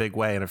up in a big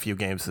way in a few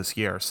games this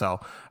year.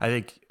 So I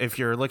think if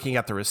you're looking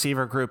at the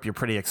receiver group, you're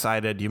pretty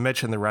excited. You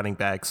mentioned the running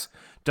backs.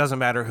 Doesn't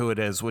matter who it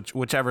is.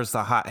 Whichever's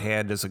the hot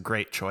hand is a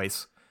great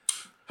choice.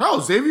 Hell,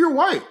 Xavier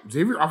White.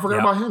 I forgot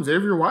about him.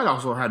 Xavier White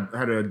also had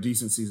a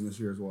decent season this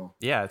year as well.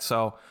 Yeah,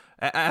 so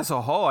as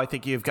a whole, I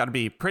think you've got to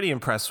be pretty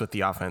impressed with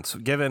the offense.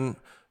 Given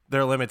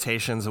their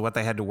limitations and what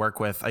they had to work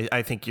with,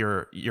 I think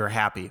you're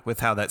happy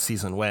with how that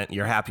season went.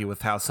 You're happy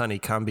with how Sonny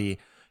Cumbie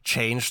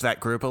changed that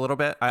group a little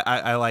bit.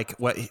 I like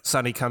what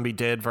Sonny Cumbie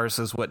did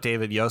versus what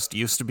David Yost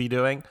used to be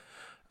doing.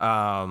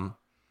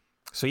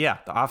 So yeah,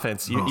 the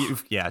offense.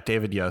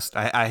 David Yost.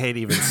 I hate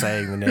even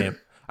saying the name.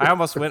 I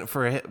almost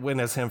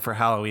went as him for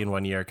Halloween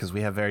one year because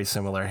we have very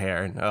similar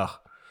hair, and oh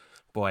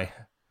boy,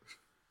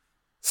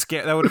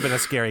 that would have been a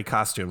scary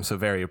costume. So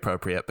very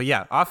appropriate. But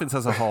yeah, offense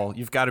as a whole,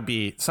 you've got to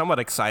be somewhat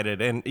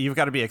excited, and you've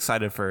got to be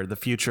excited for the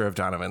future of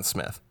Donovan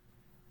Smith.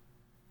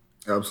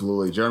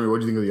 Absolutely, Jeremy.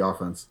 What do you think of the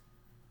offense?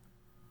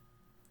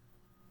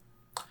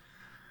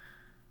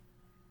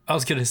 I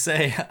was gonna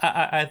say,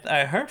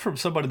 I heard from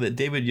somebody that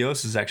David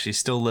Yost is actually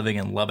still living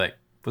in Lubbock.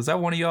 Was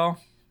that one of y'all?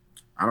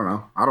 I don't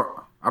know. I don't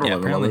know.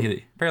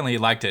 Apparently he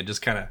liked it.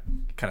 Just kind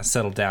of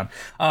settled down.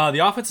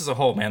 The offense as a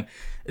whole, man.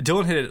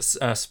 Dylan hit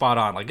it spot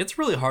on. Like, it's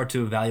really hard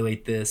to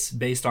evaluate this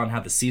based on how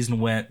the season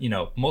went. You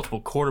know,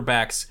 multiple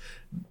quarterbacks,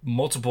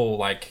 multiple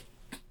like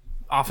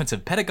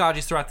offensive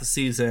pedagogies throughout the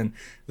season,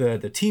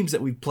 the teams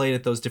that we've played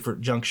at those different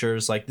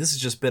junctures. Like, this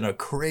has just been a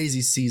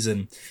crazy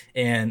season,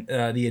 and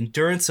the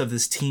endurance of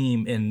this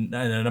team in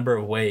a number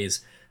of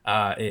ways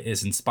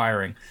is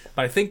inspiring.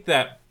 But I think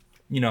that,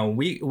 you know,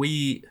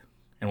 we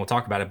and we'll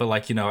talk about it, but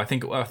like, you know, I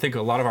think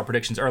a lot of our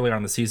predictions earlier on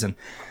in the season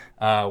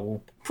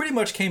pretty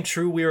much came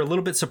true. We were a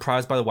little bit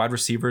surprised by the wide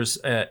receivers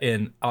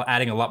in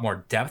adding a lot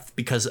more depth,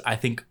 because I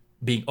think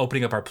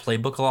opening up our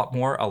playbook a lot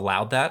more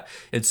allowed that,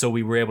 and so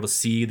we were able to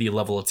see the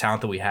level of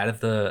talent that we had at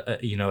the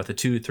at the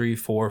 2, 3,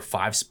 4,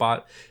 5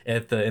 spot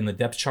in the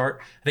depth chart.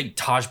 I think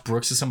Taj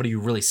Brooks is somebody who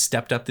really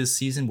stepped up this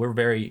season. We're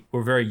very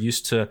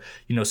used to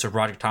Sir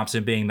Roderick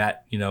Thompson being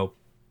that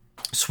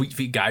sweet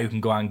feet guy who can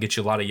go out and get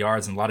you a lot of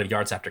yards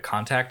after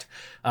contact.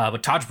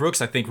 But Taj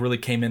Brooks, I think, really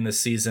came in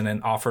this season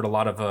and offered a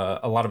lot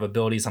of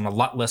abilities on a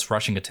lot less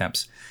rushing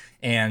attempts,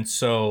 and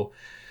so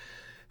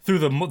through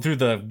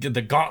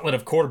the gauntlet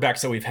of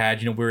quarterbacks that we've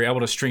had, we were able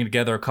to string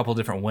together a couple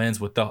different wins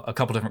with a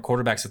couple different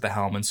quarterbacks at the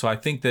helm. And so I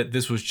think that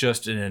this was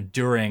just an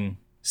enduring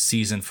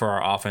season for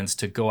our offense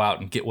to go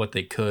out and get what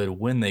they could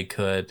when they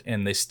could.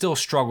 And they still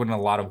struggled in a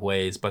lot of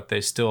ways, but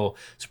they still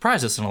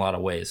surprised us in a lot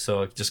of ways.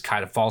 So it just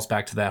kind of falls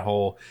back to that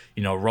whole,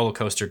 roller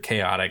coaster,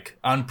 chaotic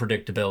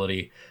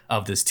unpredictability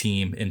of this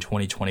team in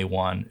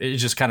 2021.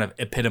 It's just kind of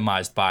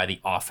epitomized by the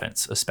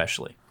offense,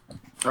 especially.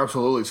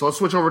 Absolutely. So let's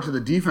switch over to the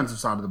defensive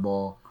side of the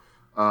ball.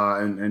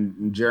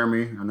 And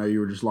Jeremy, I know you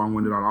were just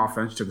long-winded on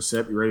offense. Took a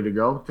sip. You ready to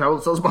go? Tell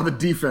us about the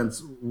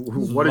defense.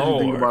 What did you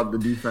think about the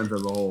defense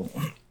as a whole?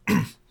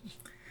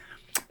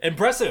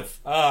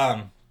 Impressive,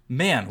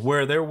 man.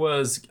 Where there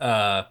was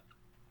a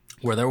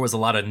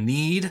lot of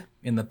need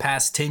in the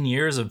past 10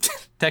 years of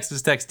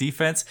Texas Tech's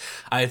defense,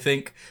 I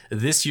think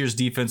this year's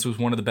defense was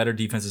one of the better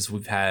defenses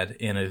we've had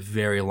in a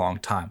very long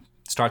time.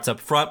 Starts up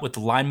front with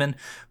the linemen,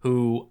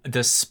 who,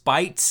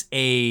 despite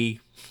a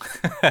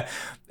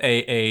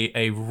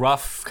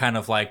rough kind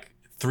of like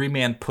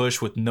 3-man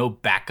push with no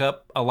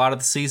backup a lot of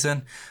the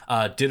season,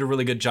 did a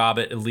really good job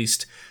at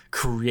least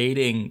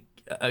creating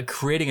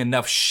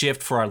enough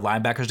shift for our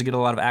linebackers to get a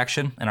lot of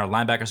action. And our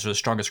linebackers are the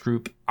strongest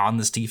group on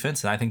this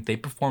defense, and I think they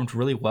performed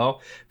really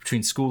well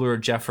between Schooler,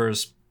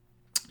 Jeffers,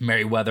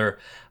 Merriweather,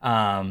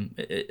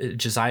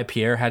 Josiah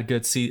Pierre had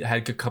a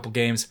good couple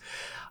games.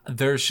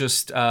 There's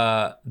just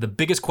the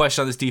biggest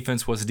question on this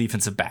defense was the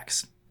defensive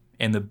backs.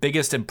 And the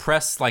biggest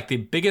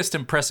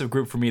impressive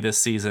group for me this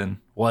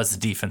season was the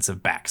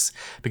defensive backs,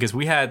 because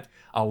we had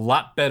a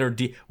lot better.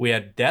 We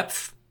had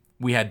depth,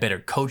 we had better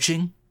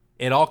coaching.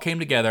 It all came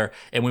together,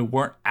 and we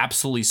weren't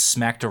absolutely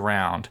smacked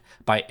around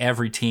by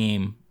every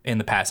team in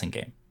the passing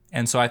game.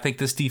 And so I think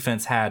this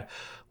defense had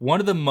one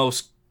of the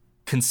most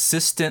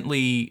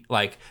consistently,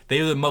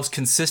 they were the most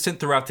consistent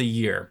throughout the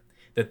year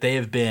that they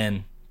have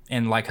been.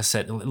 And like I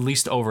said, at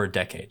least over a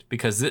decade,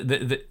 because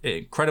the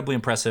incredibly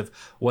impressive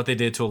what they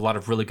did to a lot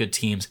of really good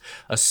teams,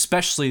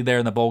 especially there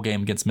in the bowl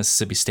game against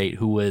Mississippi State,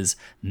 who was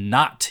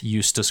not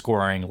used to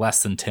scoring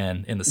less than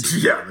 10 in the season.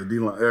 Yeah,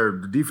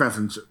 the defense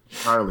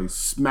entirely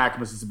smacked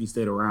Mississippi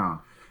State around.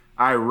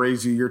 I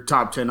raise you your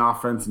top 10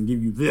 offense and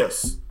give you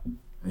this.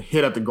 A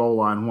hit at the goal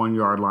line, 1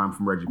 yard line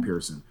from Reggie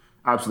Pearson.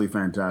 Absolutely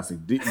fantastic.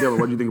 Dylan,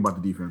 what do you think about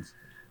the defense?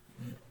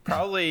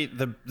 Probably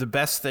the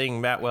best thing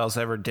Matt Wells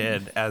ever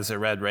did as a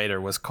Red Raider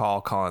was call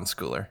Colin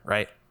Schooler,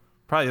 right?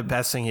 Probably the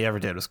best thing he ever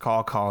did was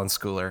call Colin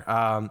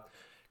Schooler.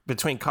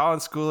 Between Colin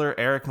Schooler,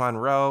 Eric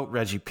Monroe,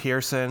 Reggie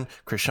Pearson,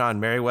 Krishan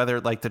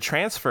Merriweather, the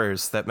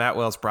transfers that Matt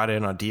Wells brought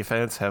in on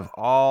defense have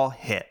all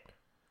hit.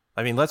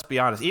 I mean, let's be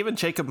honest. Even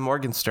Jacob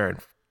Morgenstern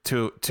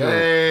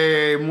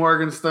Hey,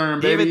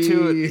 Morgenstern,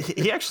 baby.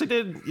 He actually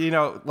did,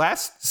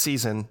 last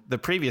season, the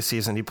previous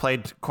season, he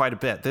played quite a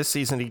bit. This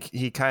season,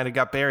 he kind of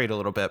got buried a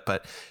little bit,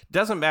 but it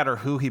doesn't matter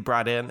who he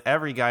brought in.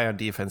 Every guy on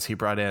defense he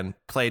brought in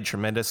played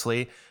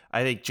tremendously.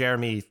 I think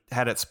Jeremy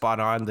had it spot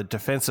on. The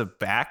defensive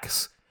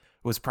backs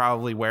was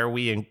probably where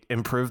we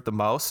improved the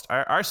most.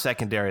 Our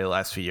secondary the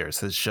last few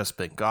years has just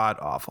been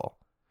god-awful.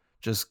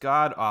 Just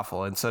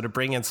god-awful. And so to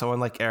bring in someone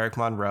like Eric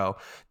Monroe,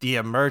 the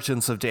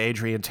emergence of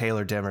Adrian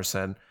Taylor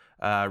Demerson,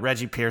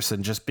 Reggie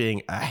Pearson just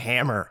being a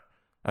hammer.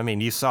 I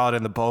mean, you saw it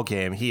in the bowl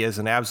game. He is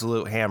an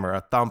absolute hammer,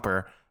 a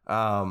thumper.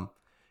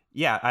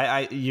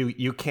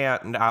 You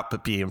can't not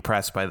but be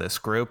impressed by this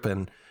group,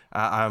 and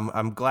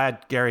I'm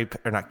glad Keith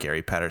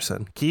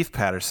Patterson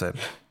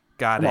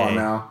got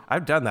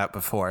I've done that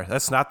before.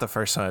 That's not the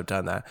first time I've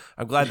done that.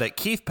 I'm glad that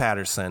Keith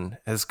Patterson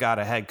has got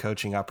a head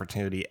coaching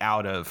opportunity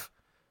out of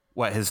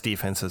what his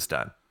defense has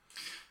done.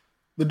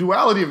 The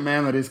duality of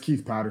man that is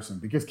Keith Patterson,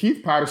 because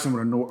Keith Patterson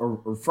would annoy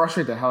or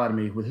frustrate the hell out of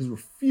me with his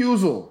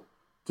refusal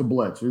to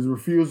blitz,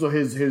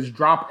 his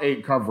drop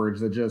 8 coverage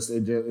that just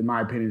in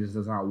my opinion, just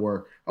does not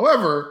work.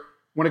 However,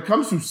 when it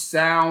comes to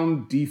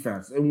sound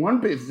defense, and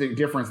one big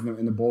difference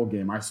in the bowl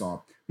game I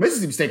saw,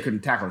 Mississippi State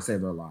couldn't tackle to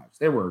save their lives.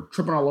 They were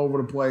tripping all over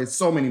the place,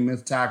 so many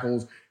missed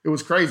tackles. It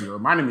was crazy. It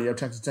reminded me of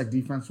Texas Tech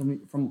defense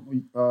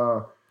from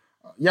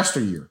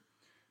yesteryear.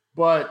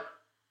 But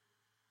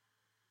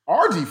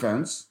our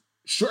defense,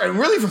 and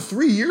really for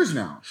 3 years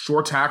now,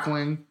 short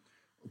tackling,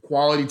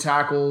 quality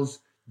tackles,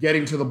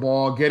 getting to the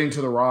ball, getting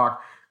to the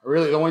rock.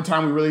 Really, the only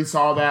time we really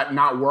saw that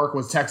not work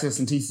was Texas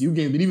and TCU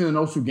games. But even in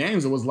those 2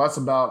 games, it was less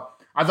about.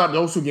 I thought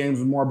those 2 games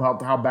was more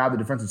about how bad the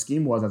defensive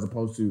scheme was as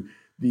opposed to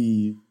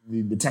the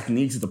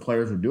techniques that the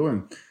players were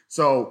doing.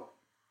 So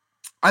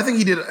I think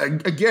he did.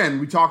 Again,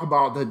 we talk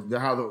about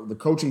how the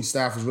coaching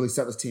staff has really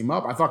set this team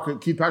up. I thought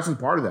Keith Patterson's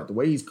part of that. The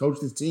way he's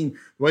coached this team,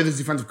 the way these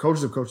defensive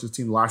coaches have coached this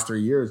team the last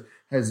 3 years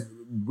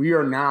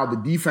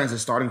the defense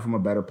is starting from a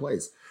better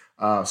place.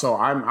 So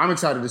I'm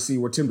excited to see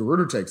where Tim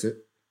DeRuyter takes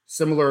it.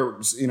 Similar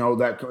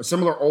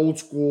old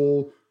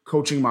school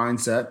coaching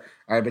mindset,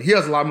 but he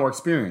has a lot more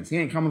experience. He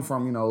ain't coming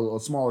from a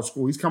smaller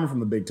school. He's coming from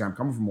the Big Time,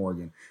 coming from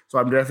Oregon. So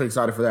I'm definitely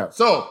excited for that.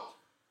 So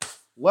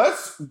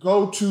let's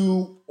go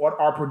to what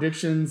our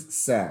predictions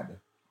said.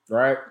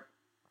 Right,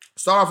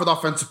 start off with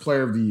Offensive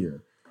Player of the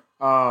Year.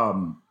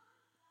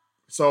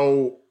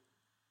 So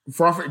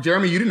for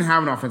Jeremy, you didn't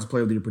have an Offensive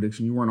Player of the Year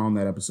prediction. You weren't on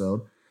that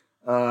episode,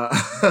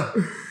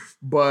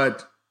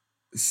 but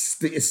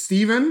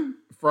Steven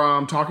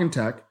from Talking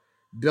Tech,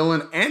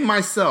 Dylan, and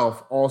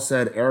myself all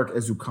said Eric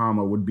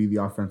Ezukanma would be the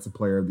Offensive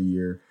Player of the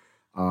Year.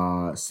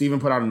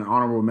 Steven put out an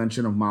honorable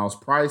mention of Miles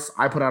Price.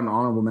 I put out an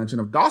honorable mention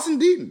of Dawson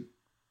Deaton.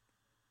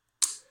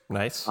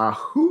 Nice.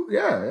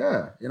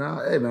 Yeah.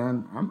 Hey,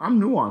 man,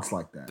 I'm nuanced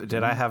like that.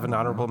 Did I have an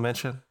honorable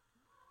mention?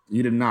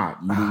 You did not.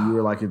 You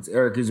were like, it's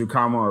Eric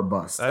Ezukanma or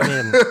bust. I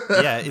mean,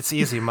 yeah, it's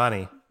easy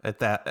money at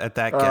that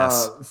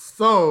guess.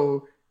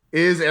 So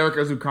is Eric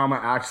Ezukanma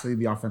actually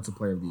the Offensive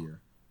Player of the Year?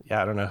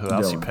 Yeah, I don't know who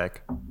else you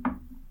pick.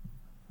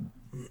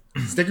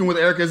 Sticking with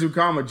Eric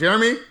Ezukanma.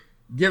 Jeremy,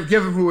 give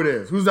him who it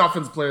is. Who's the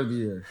Offensive Player of the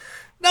Year?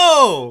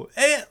 No!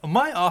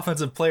 My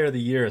Offensive Player of the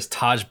Year is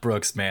Taj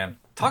Brooks, man.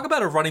 Talk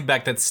about a running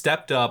back that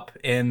stepped up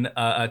in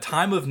a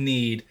time of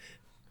need.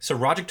 So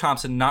Roderick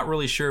Thompson, not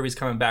really sure if he's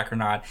coming back or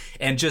not,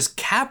 and just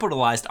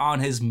capitalized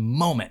on his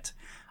moment.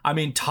 I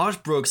mean, Taj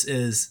Brooks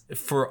is,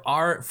 for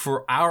our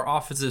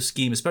offensive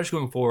scheme, especially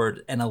going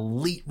forward, an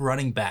elite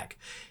running back.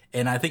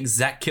 And I think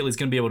Zach Kittley's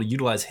going to be able to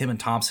utilize him and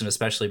Thompson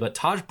especially. But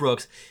Taj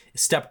Brooks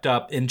stepped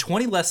up in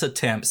 20 less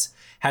attempts,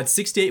 had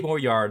 68 more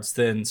yards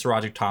than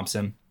Roderick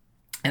Thompson,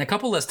 and a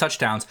couple less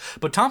touchdowns.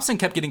 But Thompson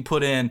kept getting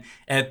put in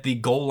at the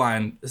goal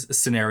line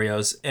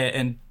scenarios.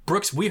 And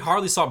Brooks, we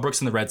hardly saw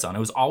Brooks in the red zone. It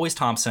was always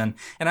Thompson.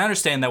 And I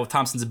understand that with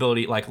Thompson's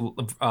ability, like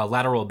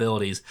lateral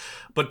abilities.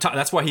 But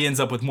that's why he ends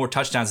up with more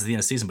touchdowns at the end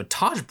of the season. But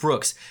Taj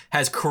Brooks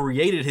has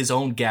created his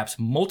own gaps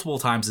multiple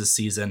times this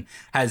season,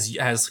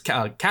 has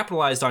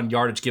capitalized on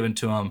yardage given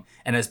to him,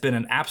 and has been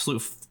an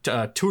absolute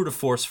tour de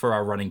force for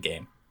our running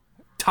game.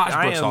 Taj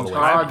Brooks all the way.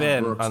 I've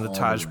been on the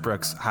Taj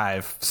Brooks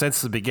hive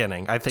since the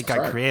beginning. I think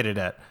I created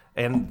it.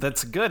 And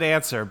that's a good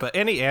answer, but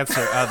any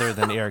answer other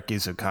than Eric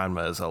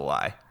Ezukanma is a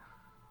lie.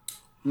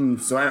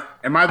 So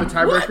am I the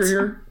tiebreaker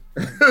here?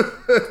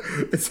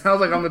 It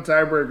sounds like I'm the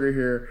tiebreaker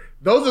here.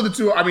 Those are the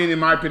two, I mean, in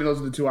my opinion, those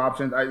are the two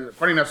options.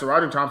 Funny enough, so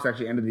Roderick Thompson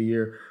actually ended the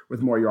year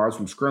with more yards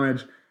from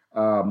scrimmage.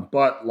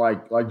 But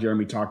like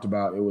Jeremy talked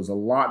about, it was a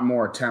lot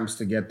more attempts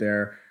to get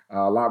there.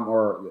 A lot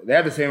more. They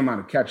had the same amount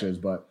of catches,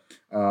 but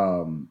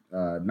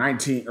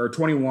 19 or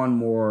 21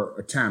 more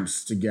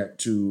attempts to get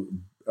to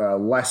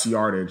less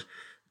yardage.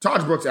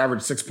 Taj Brooks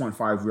averaged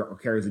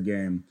 6.5 carries a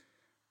game.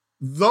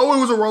 Though it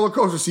was a roller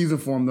coaster season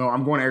for him, though,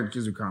 I'm going Eric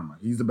Ezukanma.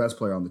 He's the best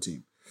player on the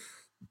team.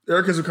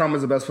 Eric Ezukanma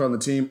is the best player on the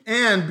team,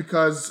 and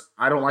because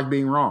I don't like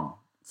being wrong,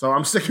 so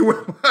I'm sticking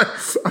with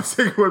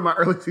my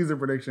early season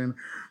prediction.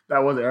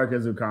 That was Eric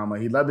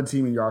Ezukanma. He led the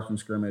team in yards from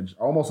scrimmage,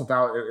 almost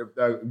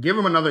 1,000. Give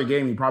him another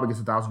game, he probably gets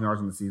 1,000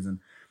 yards in the season.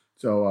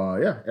 So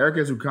Eric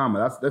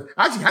Ezukanma. That's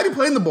actually, had he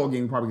played in the bowl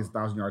game, he probably gets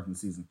 1,000 yards in the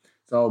season.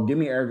 So give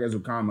me Eric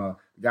Ezukanma,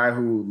 the guy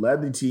who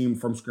led the team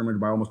from scrimmage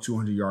by almost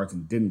 200 yards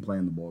and didn't play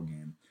in the bowl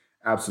game.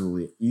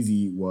 Absolutely,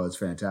 Easy was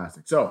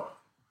fantastic. So,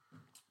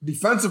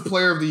 Defensive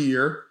Player of the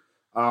Year.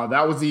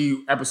 That was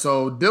the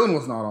episode Dylan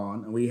was not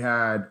on, and we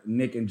had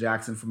Nick and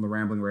Jackson from the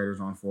Rambling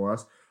Raiders on for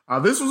us.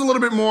 This was a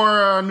little bit more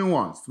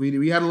nuanced.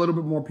 We had a little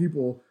bit more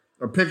people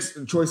or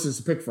choices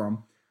to pick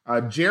from.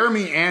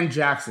 Jeremy and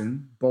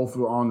Jackson both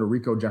were on the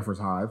Rico Jeffers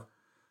hive.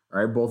 All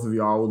right, both of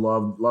y'all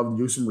would love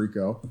Yusuf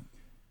Rico.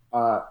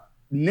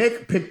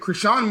 Nick picked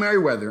Krishan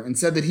Merriweather and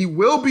said that he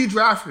will be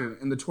drafted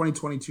in the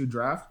 2022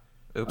 draft.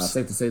 Oops.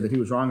 Safe to say that he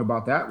was wrong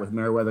about that with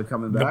Merriweather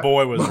coming back. The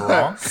boy was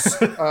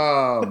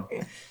wrong.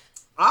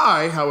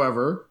 I,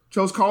 however,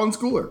 chose Colin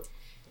Schooler.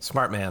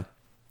 Smart man.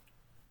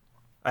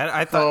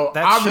 I thought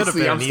that should have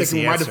been an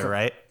easy answer,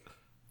 right?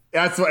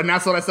 That's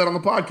what I said on the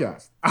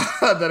podcast.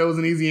 That it was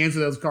an easy answer.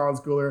 That was Colin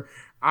Schooler.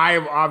 I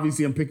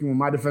obviously am picking with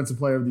my defensive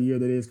player of the year.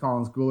 That is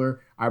Colin Schooler.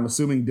 I'm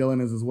assuming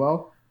Dylan is as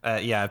well.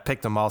 Yeah, I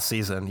picked him all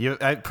season.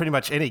 Pretty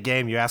much any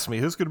game you ask me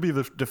who's going to be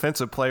the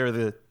defensive player of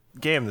the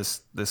game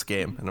this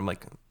game, and I'm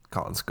like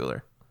Colin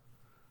Schooler.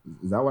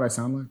 Is that what I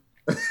sound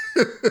like?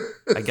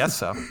 I guess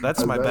so.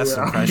 That's my best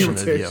impression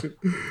of you.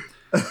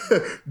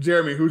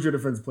 Jeremy, who's your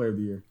defensive player of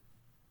the year?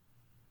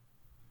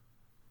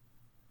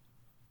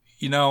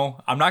 You know,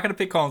 I'm not going to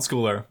pick Colin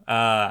Schooler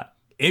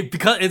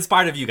because in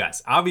spite of you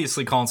guys.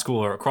 Obviously, Colin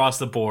Schooler across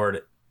the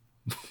board,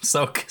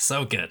 so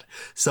good.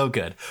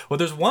 Well,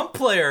 there's one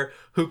player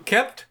who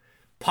kept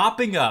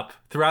popping up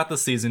throughout the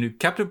season, who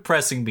kept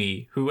impressing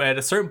me, who at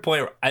a certain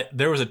point,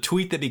 there was a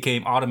tweet that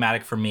became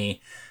automatic for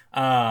me.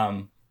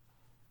 Adrian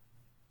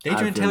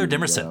Taylor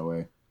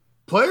Demerson.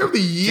 Player of the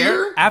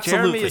year?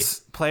 Absolutely. Jeremy's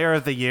player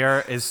of the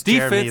year is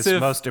Jeremy's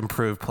most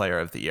improved player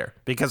of the year.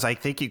 Because I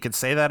think you could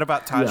say that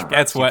about Taj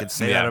Brooks. You could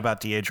say that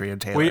about Adrian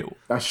Taylor.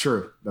 That's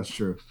true.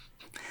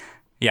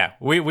 Yeah,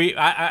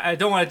 I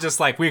don't want to just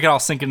we can all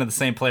sink into the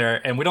same player,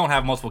 and we don't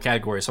have multiple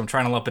categories, so I'm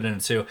trying to lump it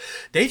into two.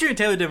 Adrian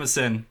Taylor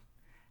Demerson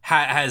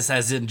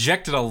has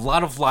injected a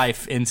lot of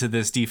life into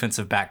this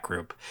defensive back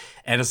group,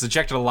 and has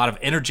injected a lot of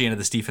energy into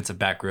this defensive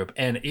back group.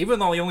 And even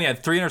though he only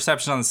had 3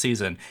 interceptions on the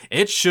season,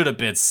 it should have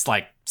been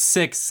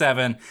 6,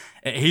 7.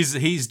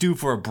 He's due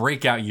for a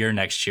breakout year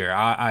next year.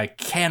 I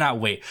cannot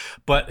wait.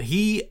 But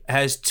he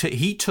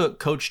took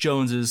Coach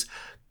Jones's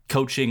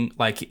coaching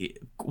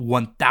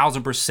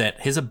 1,000%.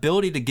 His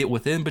ability to get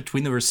within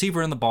between the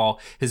receiver and the ball,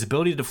 his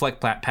ability to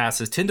deflect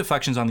passes, 10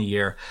 deflections on the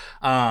year,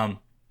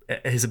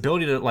 his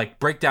ability to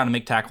break down and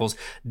make tackles.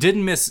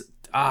 Didn't miss.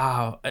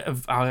 I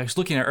was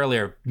looking at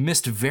earlier.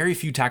 Missed very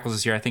few tackles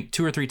this year. I think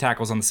 2 or 3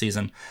 tackles on the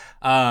season.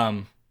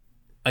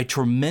 A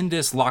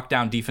tremendous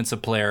lockdown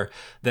defensive player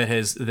that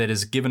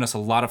has given us a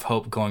lot of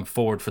hope going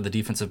forward for the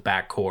defensive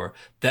back core,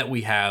 that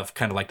we have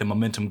kind of the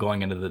momentum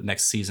going into the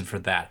next season for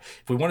that.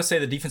 If we want to say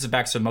the defensive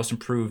backs are the most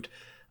improved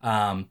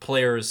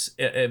players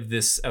of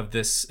this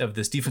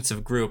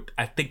defensive group,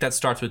 I think that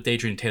starts with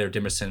Adrian Taylor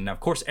Demerson. Now, of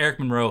course, Eric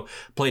Monroe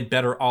played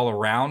better all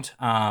around.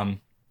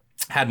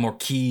 Had more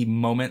key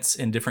moments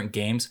in different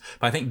games.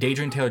 But I think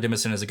Adrian Taylor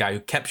Demerson is a guy who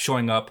kept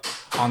showing up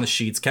on the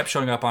sheets, kept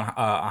showing up on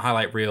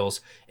highlight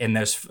reels, and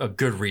there's a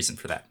good reason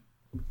for that.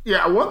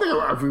 Yeah, one thing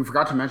we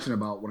forgot to mention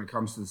about when it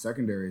comes to the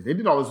secondary, they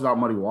did all this without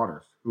Muddy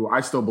Waters, who I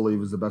still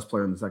believe is the best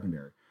player in the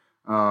secondary.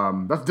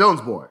 That's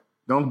Dylan's boy,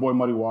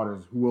 Muddy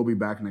Waters, who will be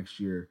back next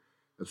year.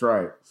 That's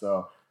right.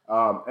 So,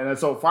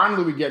 so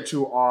finally we get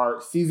to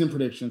our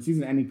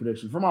season-ending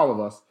prediction from all of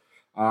us.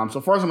 So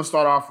first I'm going to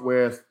start off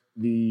with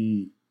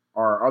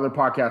our other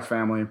podcast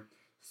family.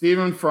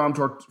 Steven from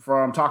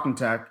Talking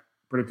Tech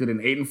predicted an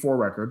 8-4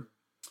 record.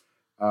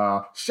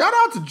 Shout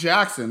out to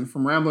Jackson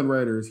from Ramblin'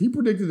 Raiders. He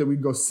predicted that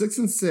we'd go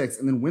 6-6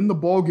 and then win the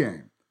bowl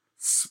game.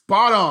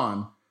 Spot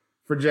on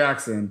for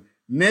Jackson.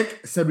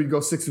 Nick said we'd go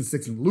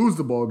 6-6 and lose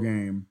the bowl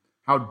game.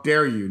 How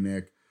dare you,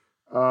 Nick?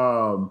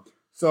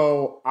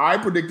 So I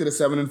predicted a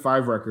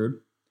 7-5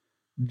 record.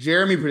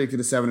 Jeremy predicted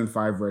a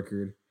 7-5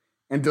 record.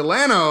 And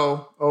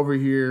Delano over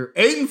here,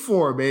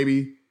 8-4,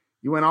 baby.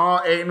 You went all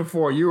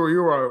 8-4. You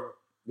were,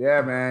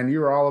 yeah, man.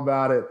 You were all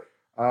about it.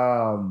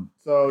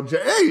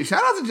 Hey,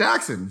 shout out to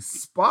Jackson.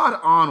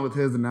 Spot on with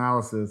his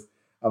analysis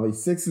of a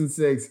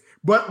 6-6.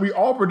 But we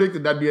all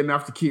predicted that'd be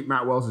enough to keep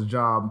Matt Wells'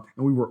 job,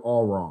 and we were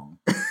all wrong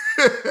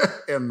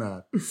in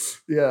that.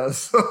 Yeah,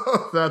 so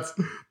that's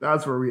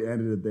where we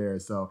ended it there.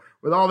 So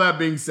with all that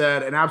being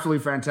said, an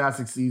absolutely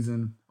fantastic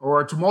season,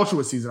 or a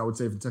tumultuous season, I would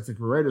say, for the Texas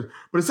Raiders.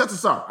 But it sets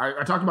us up.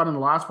 I talked about it in the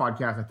last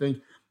podcast. I think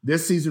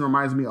this season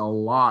reminds me a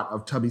lot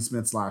of Tubby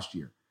Smith's last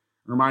year.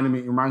 It reminds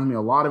me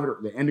a lot of it.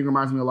 The ending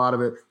reminds me a lot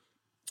of it.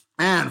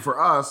 And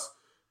for us,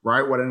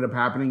 right, what ended up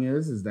happening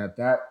is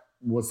that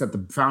will set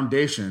the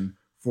foundation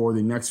for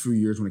the next few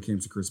years when it came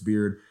to Chris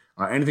Beard.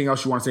 Anything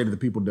else you want to say to the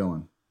people,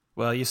 Dylan?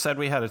 Well, you said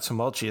we had a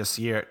tumultuous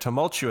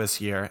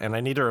year, and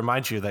I need to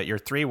remind you that your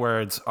 3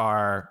 words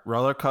are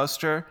roller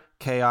coaster,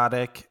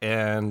 chaotic,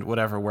 and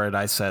whatever word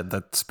I said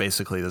that's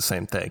basically the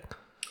same thing.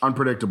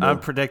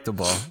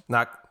 Unpredictable.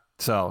 Not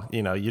so,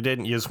 you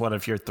didn't use one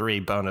of your 3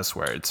 bonus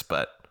words,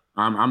 but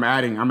I'm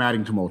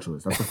adding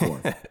tumultuous. That's the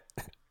 4th.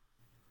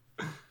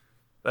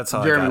 That's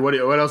all. Jeremy,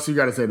 what else you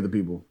got to say to the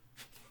people?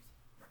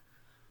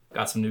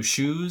 Got some new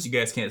shoes. You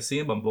guys can't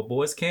see them, but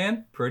boys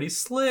can. Pretty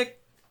slick.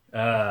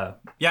 Good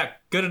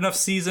enough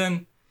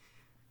season.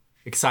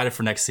 Excited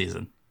for next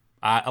season.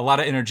 A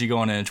lot of energy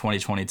going into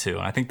 2022,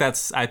 and I think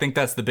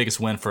that's the biggest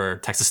win for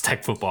Texas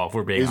Tech football. If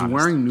we're being honest. Is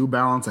wearing New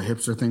Balance a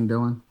hipster thing,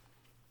 Dylan?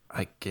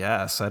 I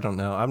guess. I don't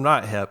know. I'm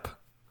not hip.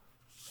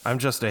 I'm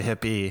just a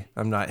hippie.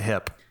 I'm not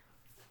hip.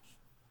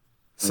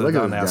 So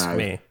don't ask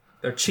me.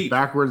 They're cheap.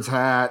 Backwards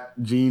hat,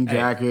 jean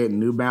jacket,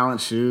 New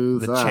Balance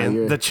shoes.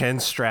 The chin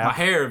strap. My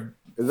hair.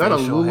 Is that a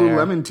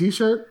Lululemon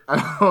t-shirt?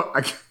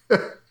 It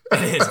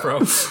is, bro.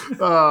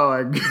 Oh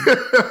my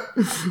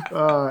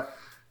god.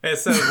 It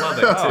says love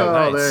it too.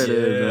 Oh, nice. there it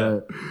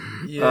is.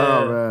 Yeah.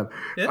 Oh man.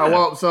 Yeah.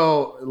 Well,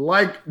 so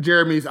like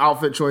Jeremy's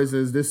outfit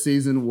choices, this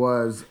season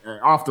was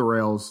off the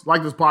rails.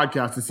 Like this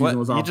podcast, this season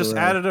was off the rails. You just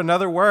added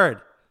another word.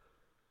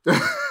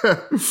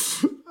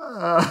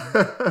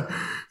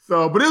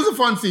 So, but it was a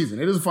fun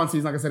season. It is a fun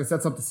season. Like I said, it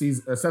sets up the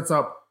season. It sets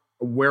up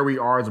where we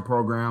are as a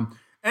program,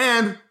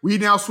 and we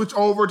now switch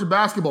over to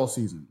basketball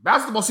season.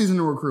 Basketball season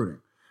and recruiting,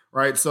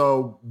 right?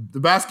 So the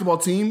basketball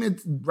team,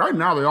 it's right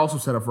now they also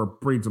set up for a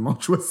pretty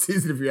tumultuous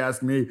season, if you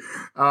ask me.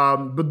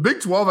 But Big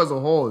 12 as a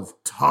whole is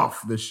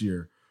tough this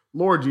year.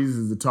 Lord Jesus,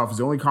 is the toughest.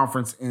 The only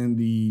conference in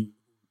the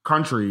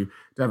country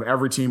to have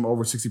every team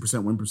over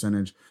 60% win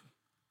percentage.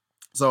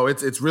 So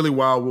it's really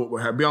well.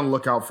 We'll be on the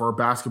lookout for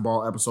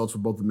basketball episodes for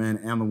both the men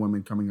and the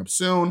women coming up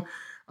soon.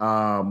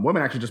 Women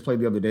actually just played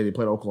the other day. They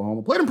played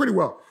Oklahoma. Played them pretty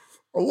well.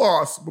 A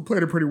loss, but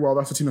played it pretty well.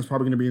 That's the team that's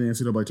probably going to be in the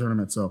NCAA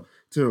tournament. So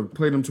to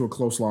play them to a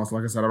close loss,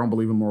 like I said, I don't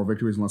believe in moral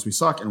victories unless we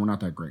suck, and we're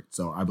not that great.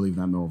 So I believe in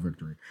that moral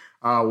victory.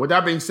 With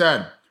that being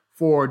said,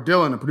 for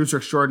Dylan, the producer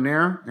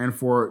extraordinaire, and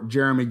for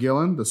Jeremy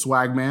Gillen, the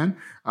swag man,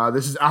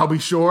 this is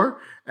Albie Shore.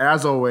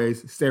 As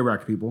always, stay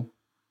wrecked, people.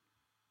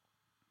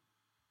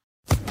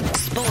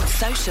 Sports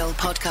Social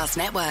Podcast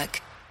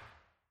Network.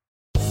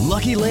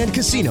 Lucky Land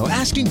Casino,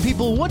 asking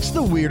people, what's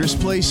the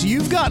weirdest place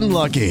you've gotten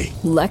lucky?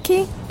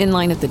 Lucky? In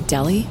line at the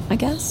deli, I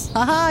guess?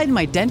 Aha, in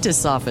my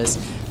dentist's office.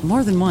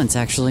 More than once,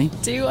 actually.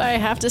 Do I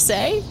have to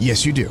say?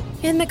 Yes, you do.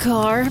 In the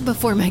car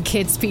before my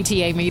kids'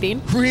 PTA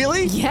meeting.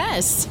 Really?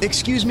 Yes.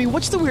 Excuse me,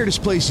 what's the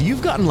weirdest place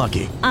you've gotten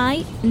lucky?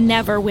 I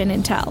never win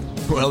and tell.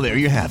 Well, there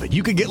you have it.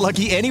 You can get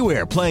lucky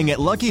anywhere, playing at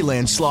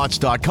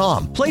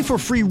LuckyLandSlots.com. Play for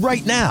free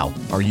right now.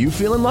 Are you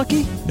feeling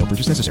lucky? No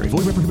purchase necessary. Void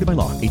where prohibited by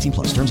law.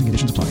 18+. Terms and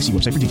conditions apply. See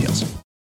website for details.